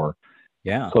driver or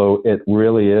Yeah. so it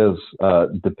really is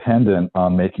dependent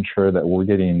on making sure that we're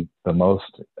getting the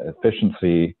most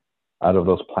efficiency out of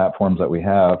those platforms that we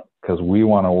have because we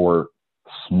want to work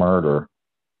smarter,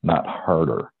 not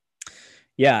harder.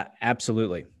 Yeah,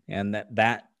 absolutely. And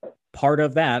that part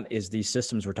of that is these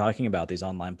systems we're talking about, these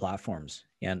online platforms,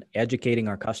 and educating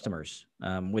our customers,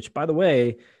 which, by the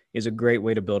way, is a great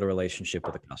way to build a relationship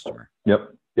with a customer.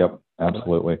 Yep,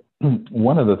 absolutely.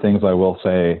 One of the things I will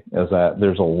say is that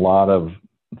there's a lot of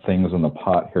things in the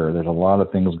pot here. There's a lot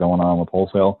of things going on with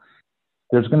wholesale.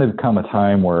 There's going to come a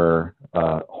time where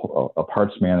a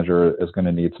parts manager is going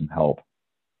to need some help,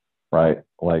 right?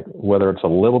 Like whether it's a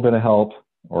little bit of help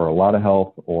or a lot of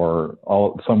help or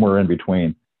all somewhere in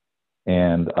between.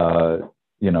 And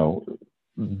you know,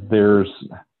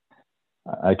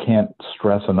 I can't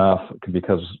stress enough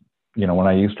because you know, when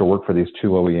I used to work for these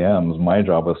two OEMs, my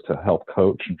job was to help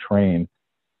coach and train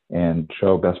and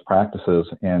show best practices.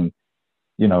 And,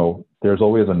 you know, there's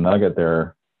always a nugget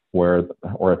there or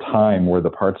a time where the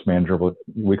parts manager,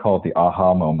 we call it the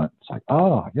aha moment. It's like,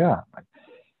 oh, yeah.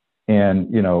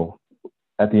 And, you know,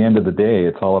 at the end of the day,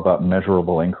 it's all about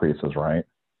measurable increases, right?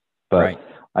 But right.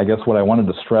 I guess what I wanted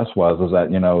to stress is that,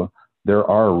 you know, there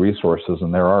are resources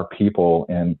and there are people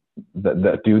and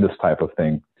that do this type of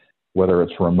thing, whether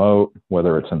it's remote,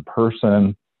 whether it's in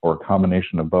person, or a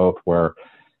combination of both, where,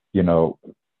 you know,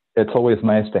 it's always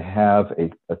nice to have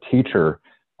a teacher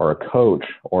or a coach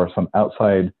or some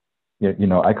outside, you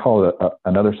know, I call it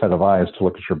another set of eyes to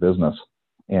look at your business.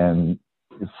 And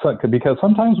because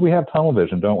sometimes we have tunnel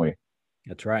vision, don't we?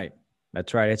 That's right.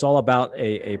 That's right. It's all about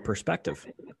a perspective.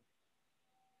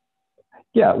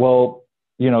 Yeah. Well,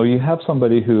 you know, you have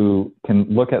somebody who can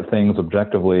look at things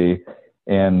objectively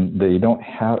and they don't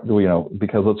have, you know,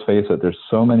 because let's face it, there's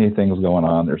so many things going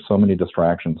on. There's so many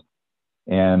distractions.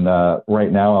 And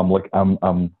right now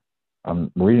I'm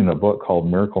reading a book called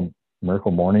Miracle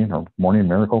Morning or Morning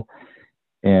Miracle.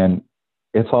 And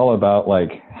it's all about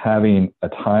like having a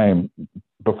time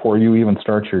before you even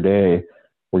start your day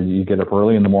where you get up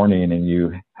early in the morning and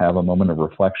you have a moment of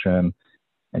reflection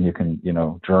and you can, you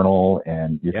know, journal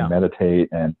and you can meditate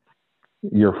and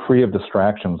you're free of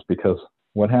distractions because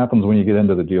what happens when you get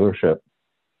into the dealership?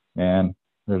 And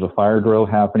there's a fire drill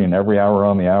happening every hour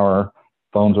on the hour.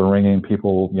 Phones are ringing.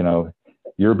 People, you know,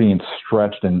 you're being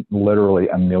stretched in literally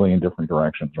a million different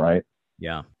directions, right?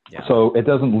 Yeah. So it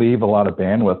doesn't leave a lot of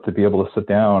bandwidth to be able to sit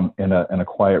down in a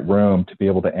quiet room to be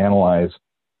able to analyze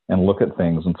and look at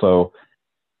things. And so,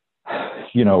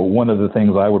 you know, one of the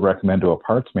things I would recommend to a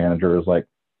parts manager is like,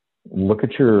 look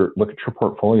at your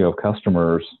portfolio of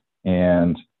customers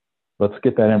and let's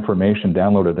get that information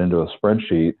downloaded into a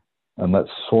spreadsheet and let's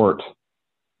sort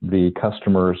the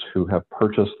customers who have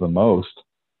purchased the most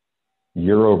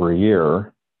year over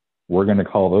year. We're going to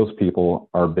call those people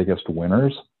our biggest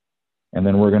winners. And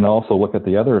then we're going to also look at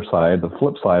the other side, the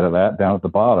flip side of that down at the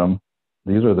bottom.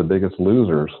 These are the biggest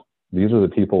losers. These are the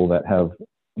people that have,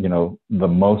 you know, the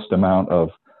most amount of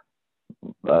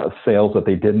sales that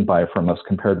they didn't buy from us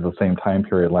compared to the same time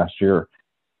period last year.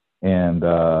 And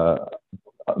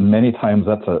many times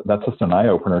that's just an eye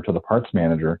opener to the parts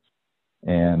manager.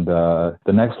 And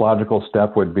the next logical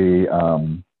step would be,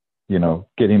 you know,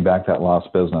 getting back that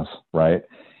lost business, right?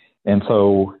 And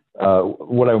so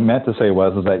what I meant to say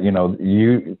is that, you know,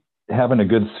 you having a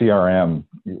good CRM,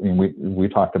 and we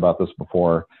talked about this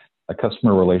before, a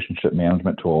customer relationship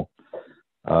management tool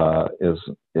is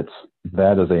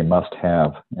a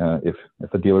must-have. If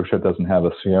a dealership doesn't have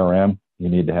a CRM, you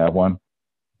need to have one.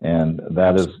 And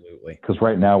that Absolutely. Is because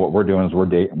right now what we're doing is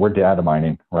we're data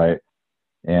mining, right?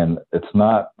 And it's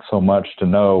not so much to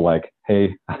know like,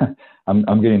 hey,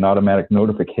 I'm getting automatic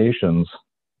notifications.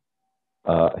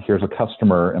 Here's a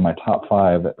customer in my top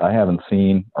 5 that I haven't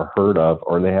seen or heard of,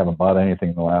 or they haven't bought anything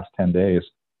in the last 10 days.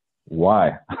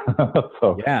 Why?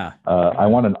 So yeah, I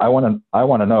want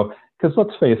to know, because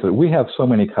let's face it, we have so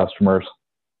many customers.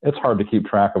 It's hard to keep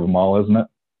track of them all, isn't it?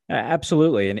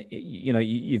 Absolutely. And, you know,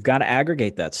 you've got to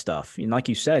aggregate that stuff. And like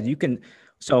you said, you can.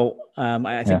 So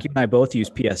I think you and I both use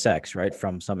PSX, right,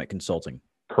 from Summit Consulting.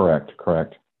 Correct.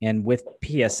 And with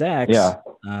PSX,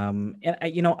 and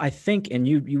you know, I think, and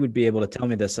you would be able to tell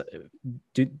me this,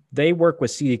 do they work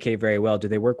with CDK very well? Do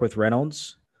they work with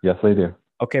Reynolds? Yes, they do.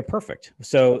 Okay, perfect.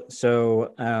 So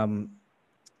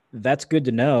that's good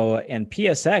to know. And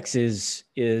PSX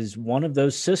is one of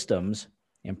those systems,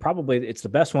 and probably it's the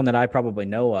best one that I probably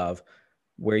know of,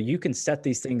 where you can set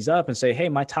these things up and say, hey,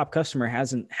 my top customer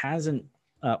hasn't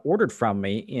ordered from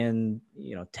me in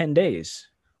 10 days.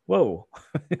 Whoa,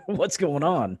 what's going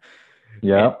on? And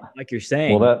Yeah. like you're Well,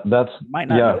 saying, that's you might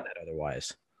not know yeah. that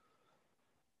otherwise.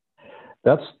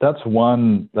 That's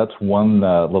one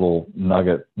little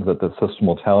nugget that the system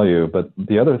will tell you. But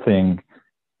the other thing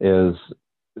is,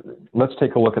 let's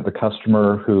take a look at the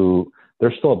customer who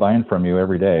they're still buying from you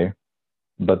every day,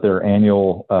 but their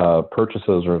annual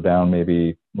purchases are down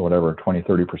maybe whatever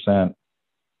 20-30%.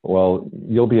 Well,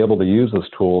 you'll be able to use this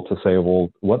tool to say,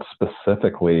 well, what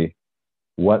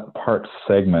part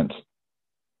segment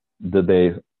did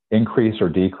they increase or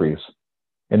decrease?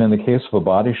 And in the case of a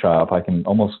body shop, I can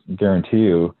almost guarantee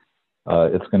you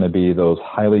it's going to be those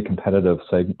highly competitive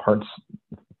parts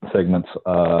segments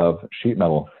of sheet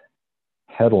metal,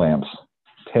 headlamps,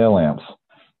 tail lamps,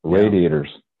 Yeah. radiators,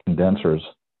 condensers,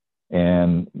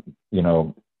 and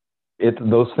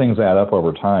those things add up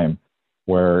over time.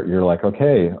 Where you're like,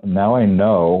 okay, now I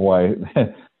know why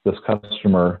this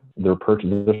customer they're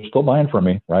still buying from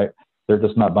me, right? They're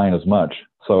just not buying as much.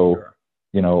 So,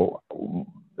 Sure.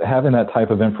 Having that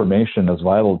type of information is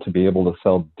vital to be able to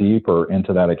sell deeper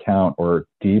into that account or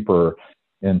deeper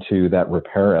into that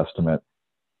repair estimate.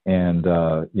 And,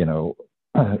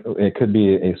 it could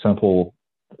be a simple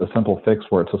fix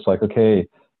where it's just like, okay,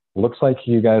 looks like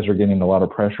you guys are getting a lot of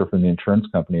pressure from the insurance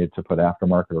company to put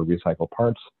aftermarket or recycled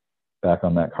parts back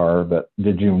on that car. But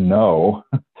did you know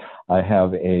I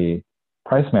have a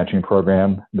price matching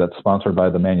program that's sponsored by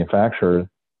the manufacturer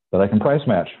that I can price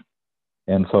match?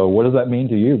 And so what does that mean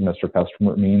to you, Mr.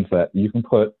 Customer? It means that you can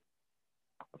put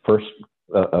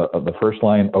the first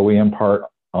line OEM part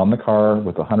on the car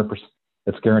with 100%.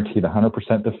 It's guaranteed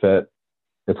 100% to fit.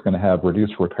 It's going to have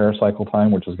reduced repair cycle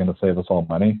time, which is going to save us all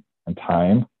money and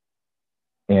time.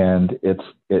 And it's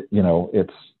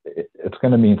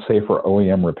going to mean safer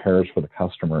OEM repairs for the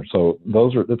customer. So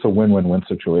it's a win-win-win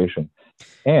situation.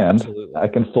 And Absolutely. I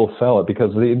can still sell it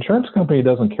because the insurance company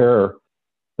doesn't care.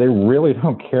 They really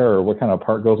don't care what kind of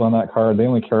part goes on that car. They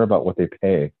only care about what they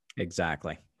pay.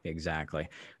 Exactly.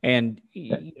 And,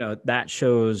 that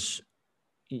shows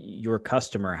your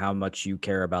customer how much you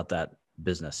care about that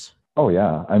business. Oh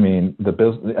yeah. I mean,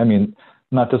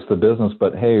 not just the business,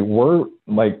 but hey,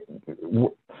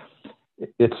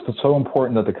 it's so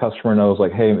important that the customer knows,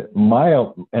 like, hey,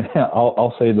 and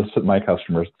I'll say this to my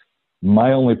customers,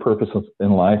 my only purpose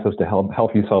in life is to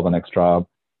help you sell the next job,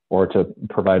 or to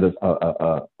provide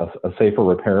a safer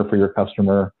repair for your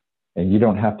customer. And you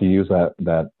don't have to use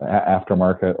that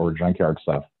aftermarket or junkyard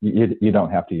stuff. You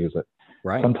don't have to use it.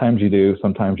 Right. Sometimes you do,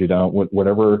 sometimes you don't.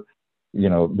 Whatever,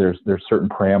 there's certain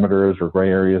parameters or gray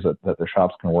areas that the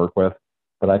shops can work with.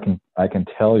 But I can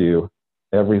tell you,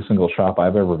 every single shop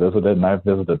I've ever visited, and I've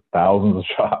visited thousands of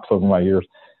shops over my years,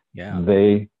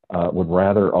 they would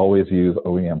rather always use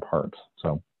OEM parts.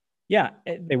 So yeah,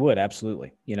 they would,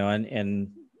 absolutely. And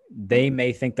they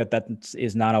may think that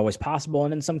is not always possible,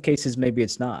 and in some cases maybe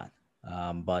it's not.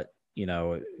 But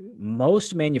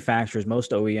most manufacturers,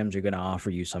 most OEMs are going to offer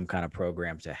you some kind of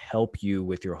program to help you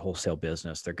with your wholesale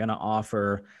business. They're going to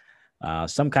offer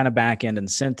some kind of back-end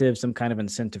incentive, some kind of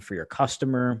incentive for your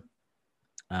customer.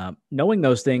 Knowing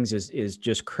those things is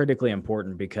just critically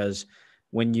important, because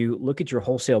when you look at your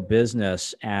wholesale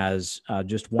business as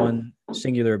just one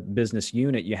singular business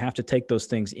unit, you have to take those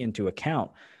things into account.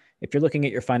 If you're looking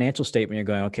at your financial statement, you're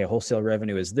going, okay, wholesale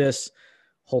revenue is this,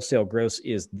 wholesale gross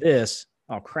is this.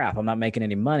 Oh crap, I'm not making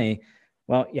any money.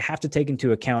 Well, you have to take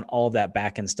into account all of that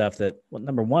back end stuff that, well,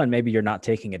 number one, maybe you're not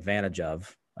taking advantage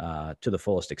of to the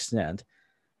fullest extent.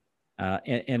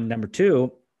 And number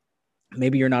two,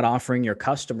 maybe you're not offering your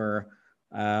customer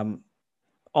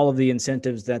all of the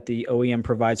incentives that the OEM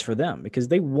provides for them, because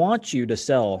they want you to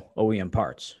sell OEM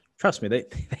parts. Trust me, they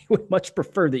would much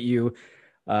prefer that you,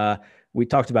 we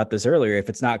talked about this earlier, if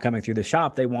it's not coming through the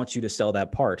shop, they want you to sell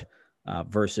that part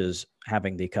versus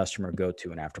having the customer go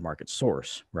to an aftermarket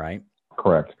source, right?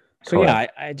 correct. So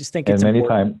Correct. yeah, I just think it's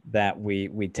important that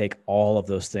we take all of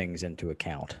those things into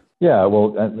account. Yeah.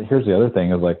 Well, here's the other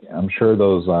thing is, like, I'm sure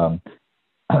those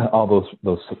all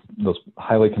those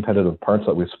highly competitive parts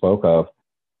that we spoke of,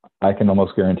 I can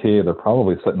almost guarantee you they're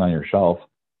probably sitting on your shelf.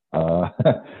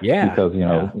 Yeah. Because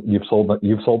you've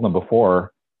sold them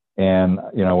before, and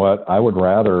you know what? I would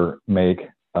rather make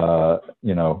 $10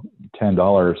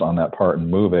 on that part and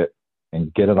move it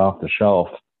and get it off the shelf,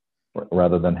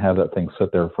 rather than have that thing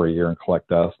sit there for a year and collect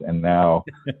dust. And now,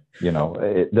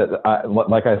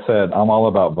 like I said, I'm all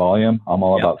about volume. I'm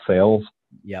all about sales.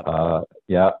 Yep.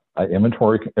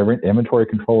 Inventory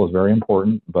control is very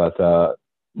important, but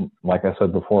like I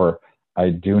said before, I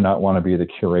do not want to be the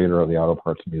curator of the auto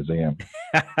parts museum.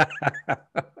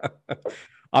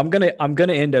 I'm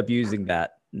gonna end up using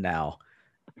that now.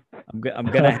 I'm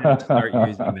gonna have to start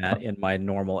using that in my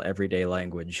normal everyday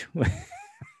language.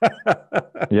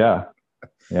 Yeah,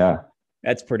 yeah,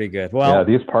 That's pretty good. yeah. Well,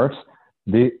 These parts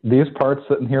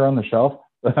sitting here on the shelf,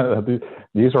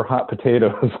 these are hot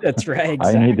potatoes. that's right.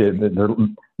 I need Exactly.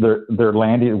 to. They're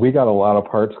landing. We got a lot of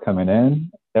parts coming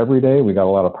in every day. We got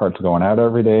a lot of parts going out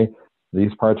every day.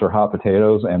 These parts are hot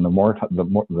potatoes, and the more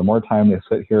time they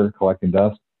sit here collecting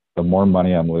dust, the more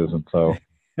money I'm losing. So,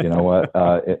 you know what?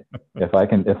 If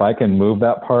I can move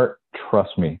that part,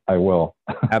 trust me, I will.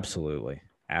 Absolutely.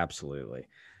 Absolutely.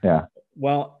 Yeah.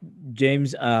 Well,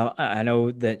 James, I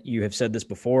know that you have said this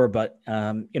before, but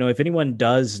if anyone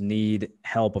does need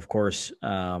help, of course,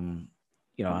 I'm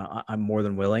more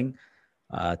than willing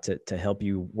to help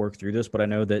you work through this. But I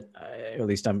know that, at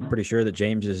least I'm pretty sure that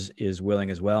James is willing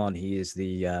as well, and he is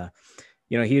he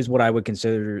is what I would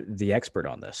consider the expert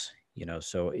on this.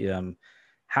 So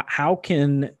how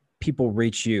can people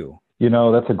reach you?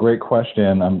 That's a great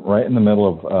question. I'm right in the middle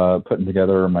of putting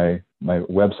together my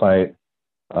website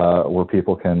where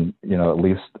people can, at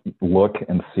least look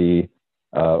and see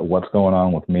what's going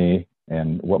on with me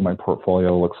and what my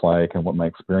portfolio looks like and what my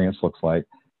experience looks like.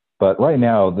 But right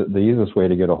now, the easiest way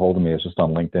to get a hold of me is just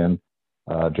on LinkedIn,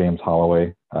 James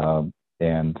Holloway,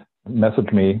 and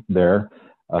message me there.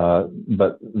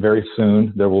 But very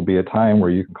soon, there will be a time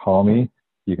where you can call me,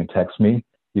 you can text me,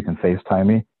 you can FaceTime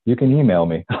me, you can email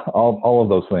me, all of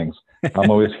those things. I'm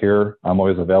always here. I'm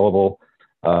always available.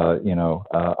 I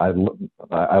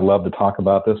love to talk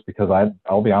about this because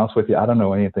I'll be honest with you, I don't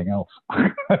know anything else.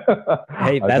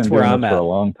 Hey, I've that's been where doing I'm this for a at.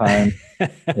 long time.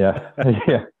 Yeah,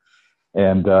 yeah,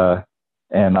 and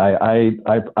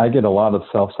I get a lot of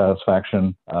self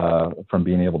satisfaction from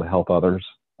being able to help others.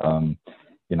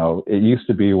 It used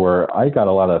to be where I got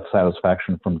a lot of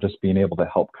satisfaction from just being able to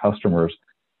help customers,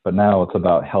 but now it's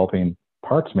about helping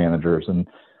parts managers. And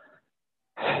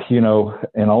in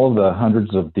all of the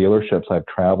hundreds of dealerships I've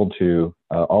traveled to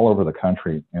all over the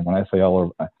country, and when I say all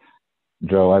over,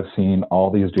 Joe, I've seen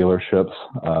all these dealerships,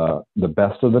 the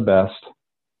best of the best,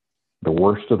 the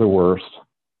worst of the worst,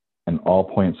 and all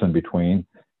points in between.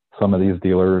 Some of these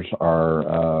dealers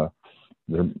are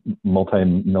they're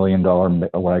multi-million dollar,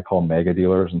 what I call mega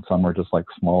dealers, and some are just like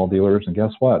small dealers. And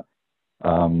guess what?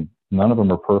 None of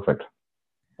them are perfect.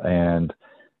 And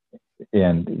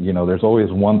there's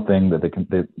always one thing that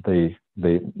they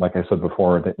like I said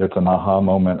before, it's an aha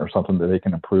moment or something that they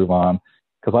can improve on.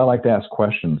 Because I like to ask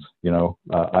questions.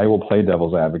 I will play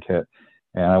devil's advocate,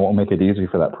 and I won't make it easy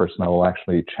for that person. I will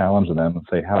actually challenge them and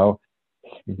say,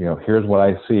 here's what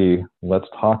I see. Let's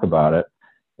talk about it,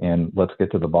 and let's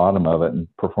get to the bottom of it and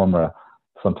perform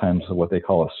sometimes what they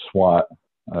call a SWOT,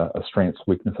 a strengths,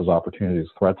 weaknesses, opportunities,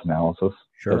 threats analysis.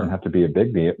 Sure. Doesn't have to be a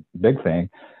big thing,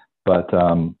 but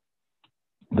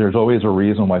there's always a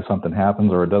reason why something happens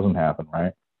or it doesn't happen,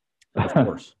 right?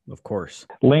 Of course.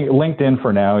 LinkedIn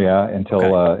for now, yeah, until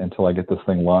Okay. I get this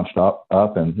thing launched up,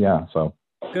 and yeah, so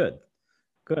Good.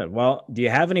 Well, do you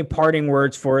have any parting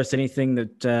words for us? Anything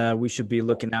that we should be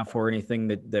looking out for? Anything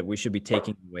that we should be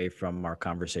taking away from our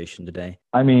conversation today?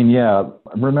 I mean, yeah,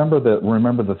 remember the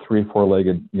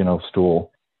 3-4-legged,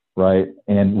 stool, right?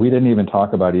 And we didn't even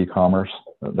talk about e-commerce.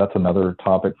 That's another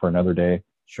topic for another day.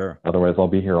 Sure. Otherwise, I'll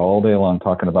be here all day long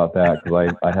talking about that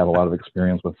because I have a lot of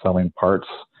experience with selling parts.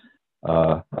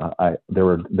 There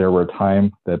were a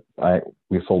time that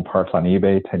we sold parts on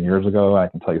eBay 10 years ago. I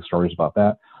can tell you stories about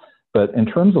that. But in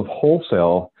terms of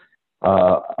wholesale,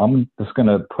 I'm just going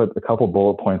to put a couple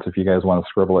bullet points if you guys want to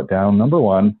scribble it down. Number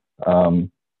one,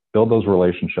 build those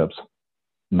relationships.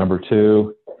 Number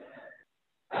two,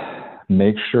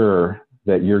 make sure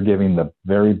that you're giving the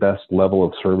very best level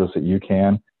of service that you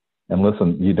can. And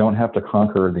listen, you don't have to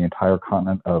conquer the entire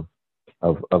continent of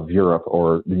Europe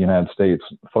or the United States.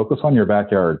 Focus on your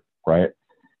backyard, right?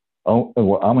 I'm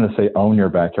going to say own your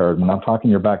backyard. When I'm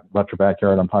talking about your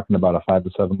backyard, I'm talking about a 5 to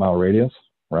 7 mile radius,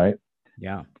 right?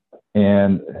 Yeah.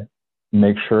 And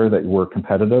make sure that we're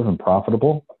competitive and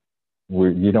profitable.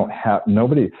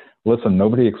 Nobody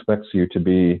expects you to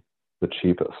be the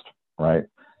cheapest, right?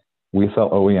 We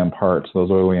sell OEM parts. Those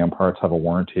OEM parts have a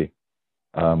warranty.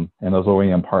 And those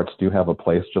OEM parts do have a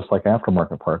place just like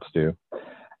aftermarket parts do.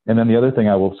 And then the other thing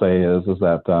I will say is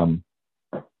that,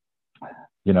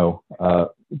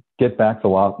 get back to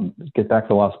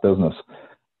lost business.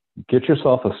 Get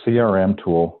yourself a CRM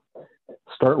tool.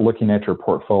 Start looking at your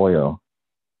portfolio.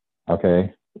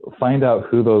 Okay. Find out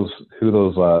who those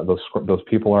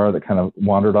people are that kind of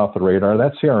wandered off the radar.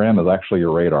 That CRM is actually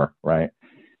your radar, right?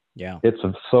 Yeah. It's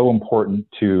so important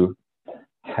to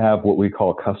have what we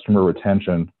call customer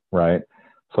retention, right?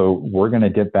 So we're going to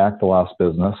get back the lost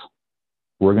business.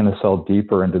 We're going to sell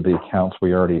deeper into the accounts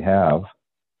we already have.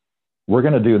 We're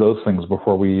going to do those things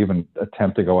before we even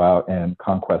attempt to go out and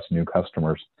conquest new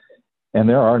customers. And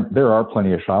there are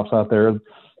plenty of shops out there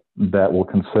that will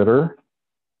consider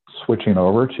switching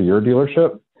over to your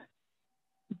dealership.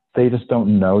 They just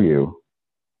don't know you.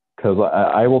 Because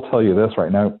I will tell you this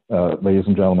right now, ladies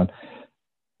and gentlemen,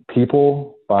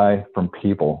 people buy from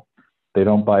people. They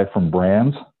don't buy from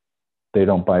brands. They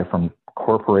don't buy from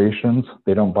corporations.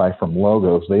 They don't buy from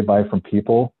logos. They buy from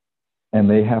people, and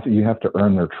you have to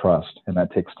earn their trust, and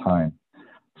that takes time.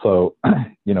 So,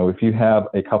 if you have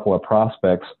a couple of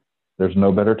prospects, there's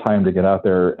no better time to get out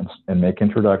there and make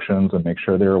introductions and make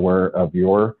sure they're aware of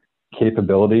your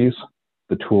capabilities,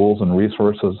 the tools and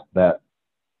resources that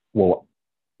will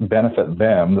benefit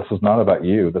them. This is not about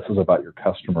you. This is about your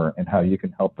customer and how you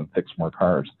can help them fix more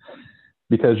cars.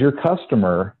 Because your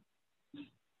customer,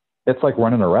 it's like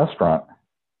running a restaurant.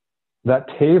 That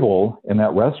table in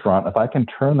that restaurant, if I can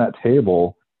turn that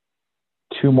table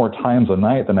 2 more times a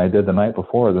night than I did the night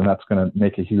before, then that's going to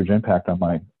make a huge impact on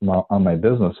my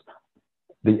business.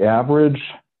 The average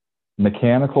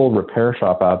mechanical repair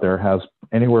shop out there has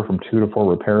anywhere from 2 to 4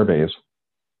 repair bays.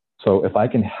 So if I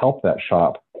can help that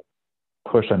shop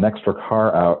push an extra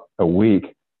car out a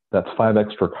week, that's 5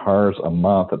 extra cars a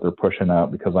month that they're pushing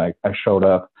out because I showed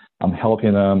up, I'm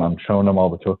helping them, I'm showing them all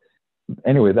the tools.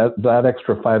 Anyway, that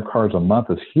extra 5 cars a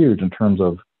month is huge in terms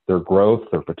of their growth,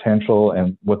 their potential,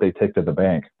 and what they take to the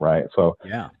bank, right? So,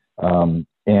 Yeah.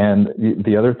 And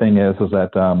the other thing is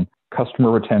that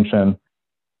customer retention,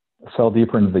 sell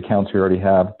deeper into the accounts you already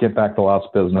have, get back the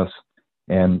lost business,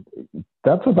 and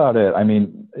that's about it. I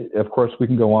mean, of course, we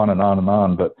can go on and on and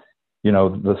on, but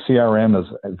the CRM is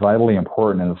vitally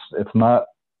important, and it's not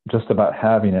just about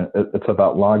having it. It's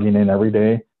about logging in every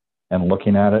day and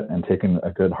looking at it and taking a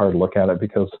good hard look at it,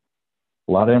 because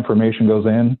a lot of information goes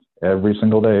in every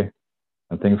single day,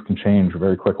 and things can change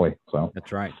very quickly. So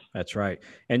That's right. That's right.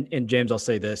 And James, I'll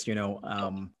say this,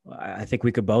 I think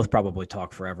we could both probably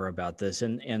talk forever about this.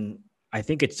 And I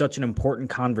think it's such an important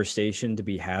conversation to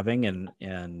be having.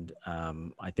 And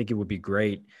I think it would be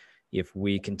great if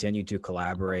we continue to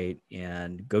collaborate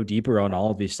and go deeper on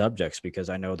all of these subjects, because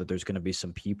I know that there's going to be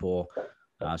some people,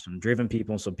 some driven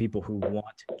people, some people who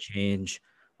want change.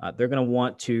 They're going to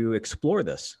want to explore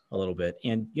this a little bit.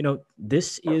 And,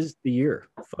 this is the year,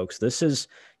 folks.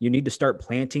 You need to start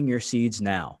planting your seeds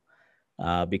now,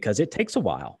 because it takes a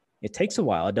while. It takes a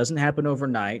while. It doesn't happen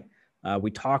overnight.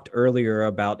 We talked earlier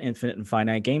about infinite and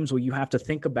finite games. Well, you have to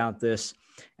think about this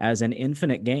as an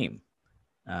infinite game.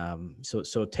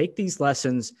 So take these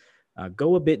lessons,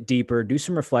 go a bit deeper, do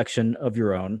some reflection of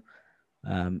your own,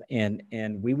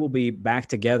 and we will be back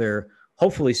together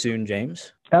hopefully soon,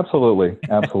 James. Absolutely.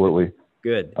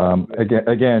 Good.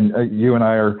 Again, you and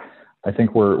I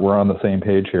think we're on the same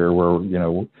page here, where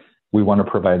we want to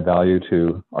provide value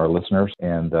to our listeners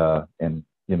and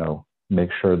make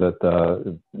sure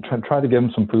that try to give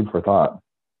them some food for thought.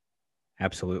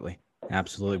 Absolutely.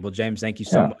 Well, James, thank you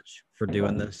so much for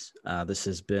doing this. This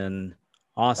has been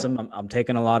awesome. I'm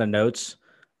taking a lot of notes.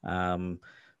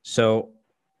 So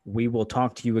we will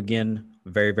talk to you again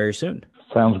very, very soon.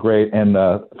 Sounds great. And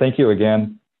thank you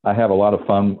again. I have a lot of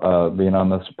fun being on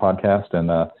this podcast,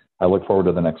 and I look forward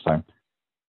to the next time.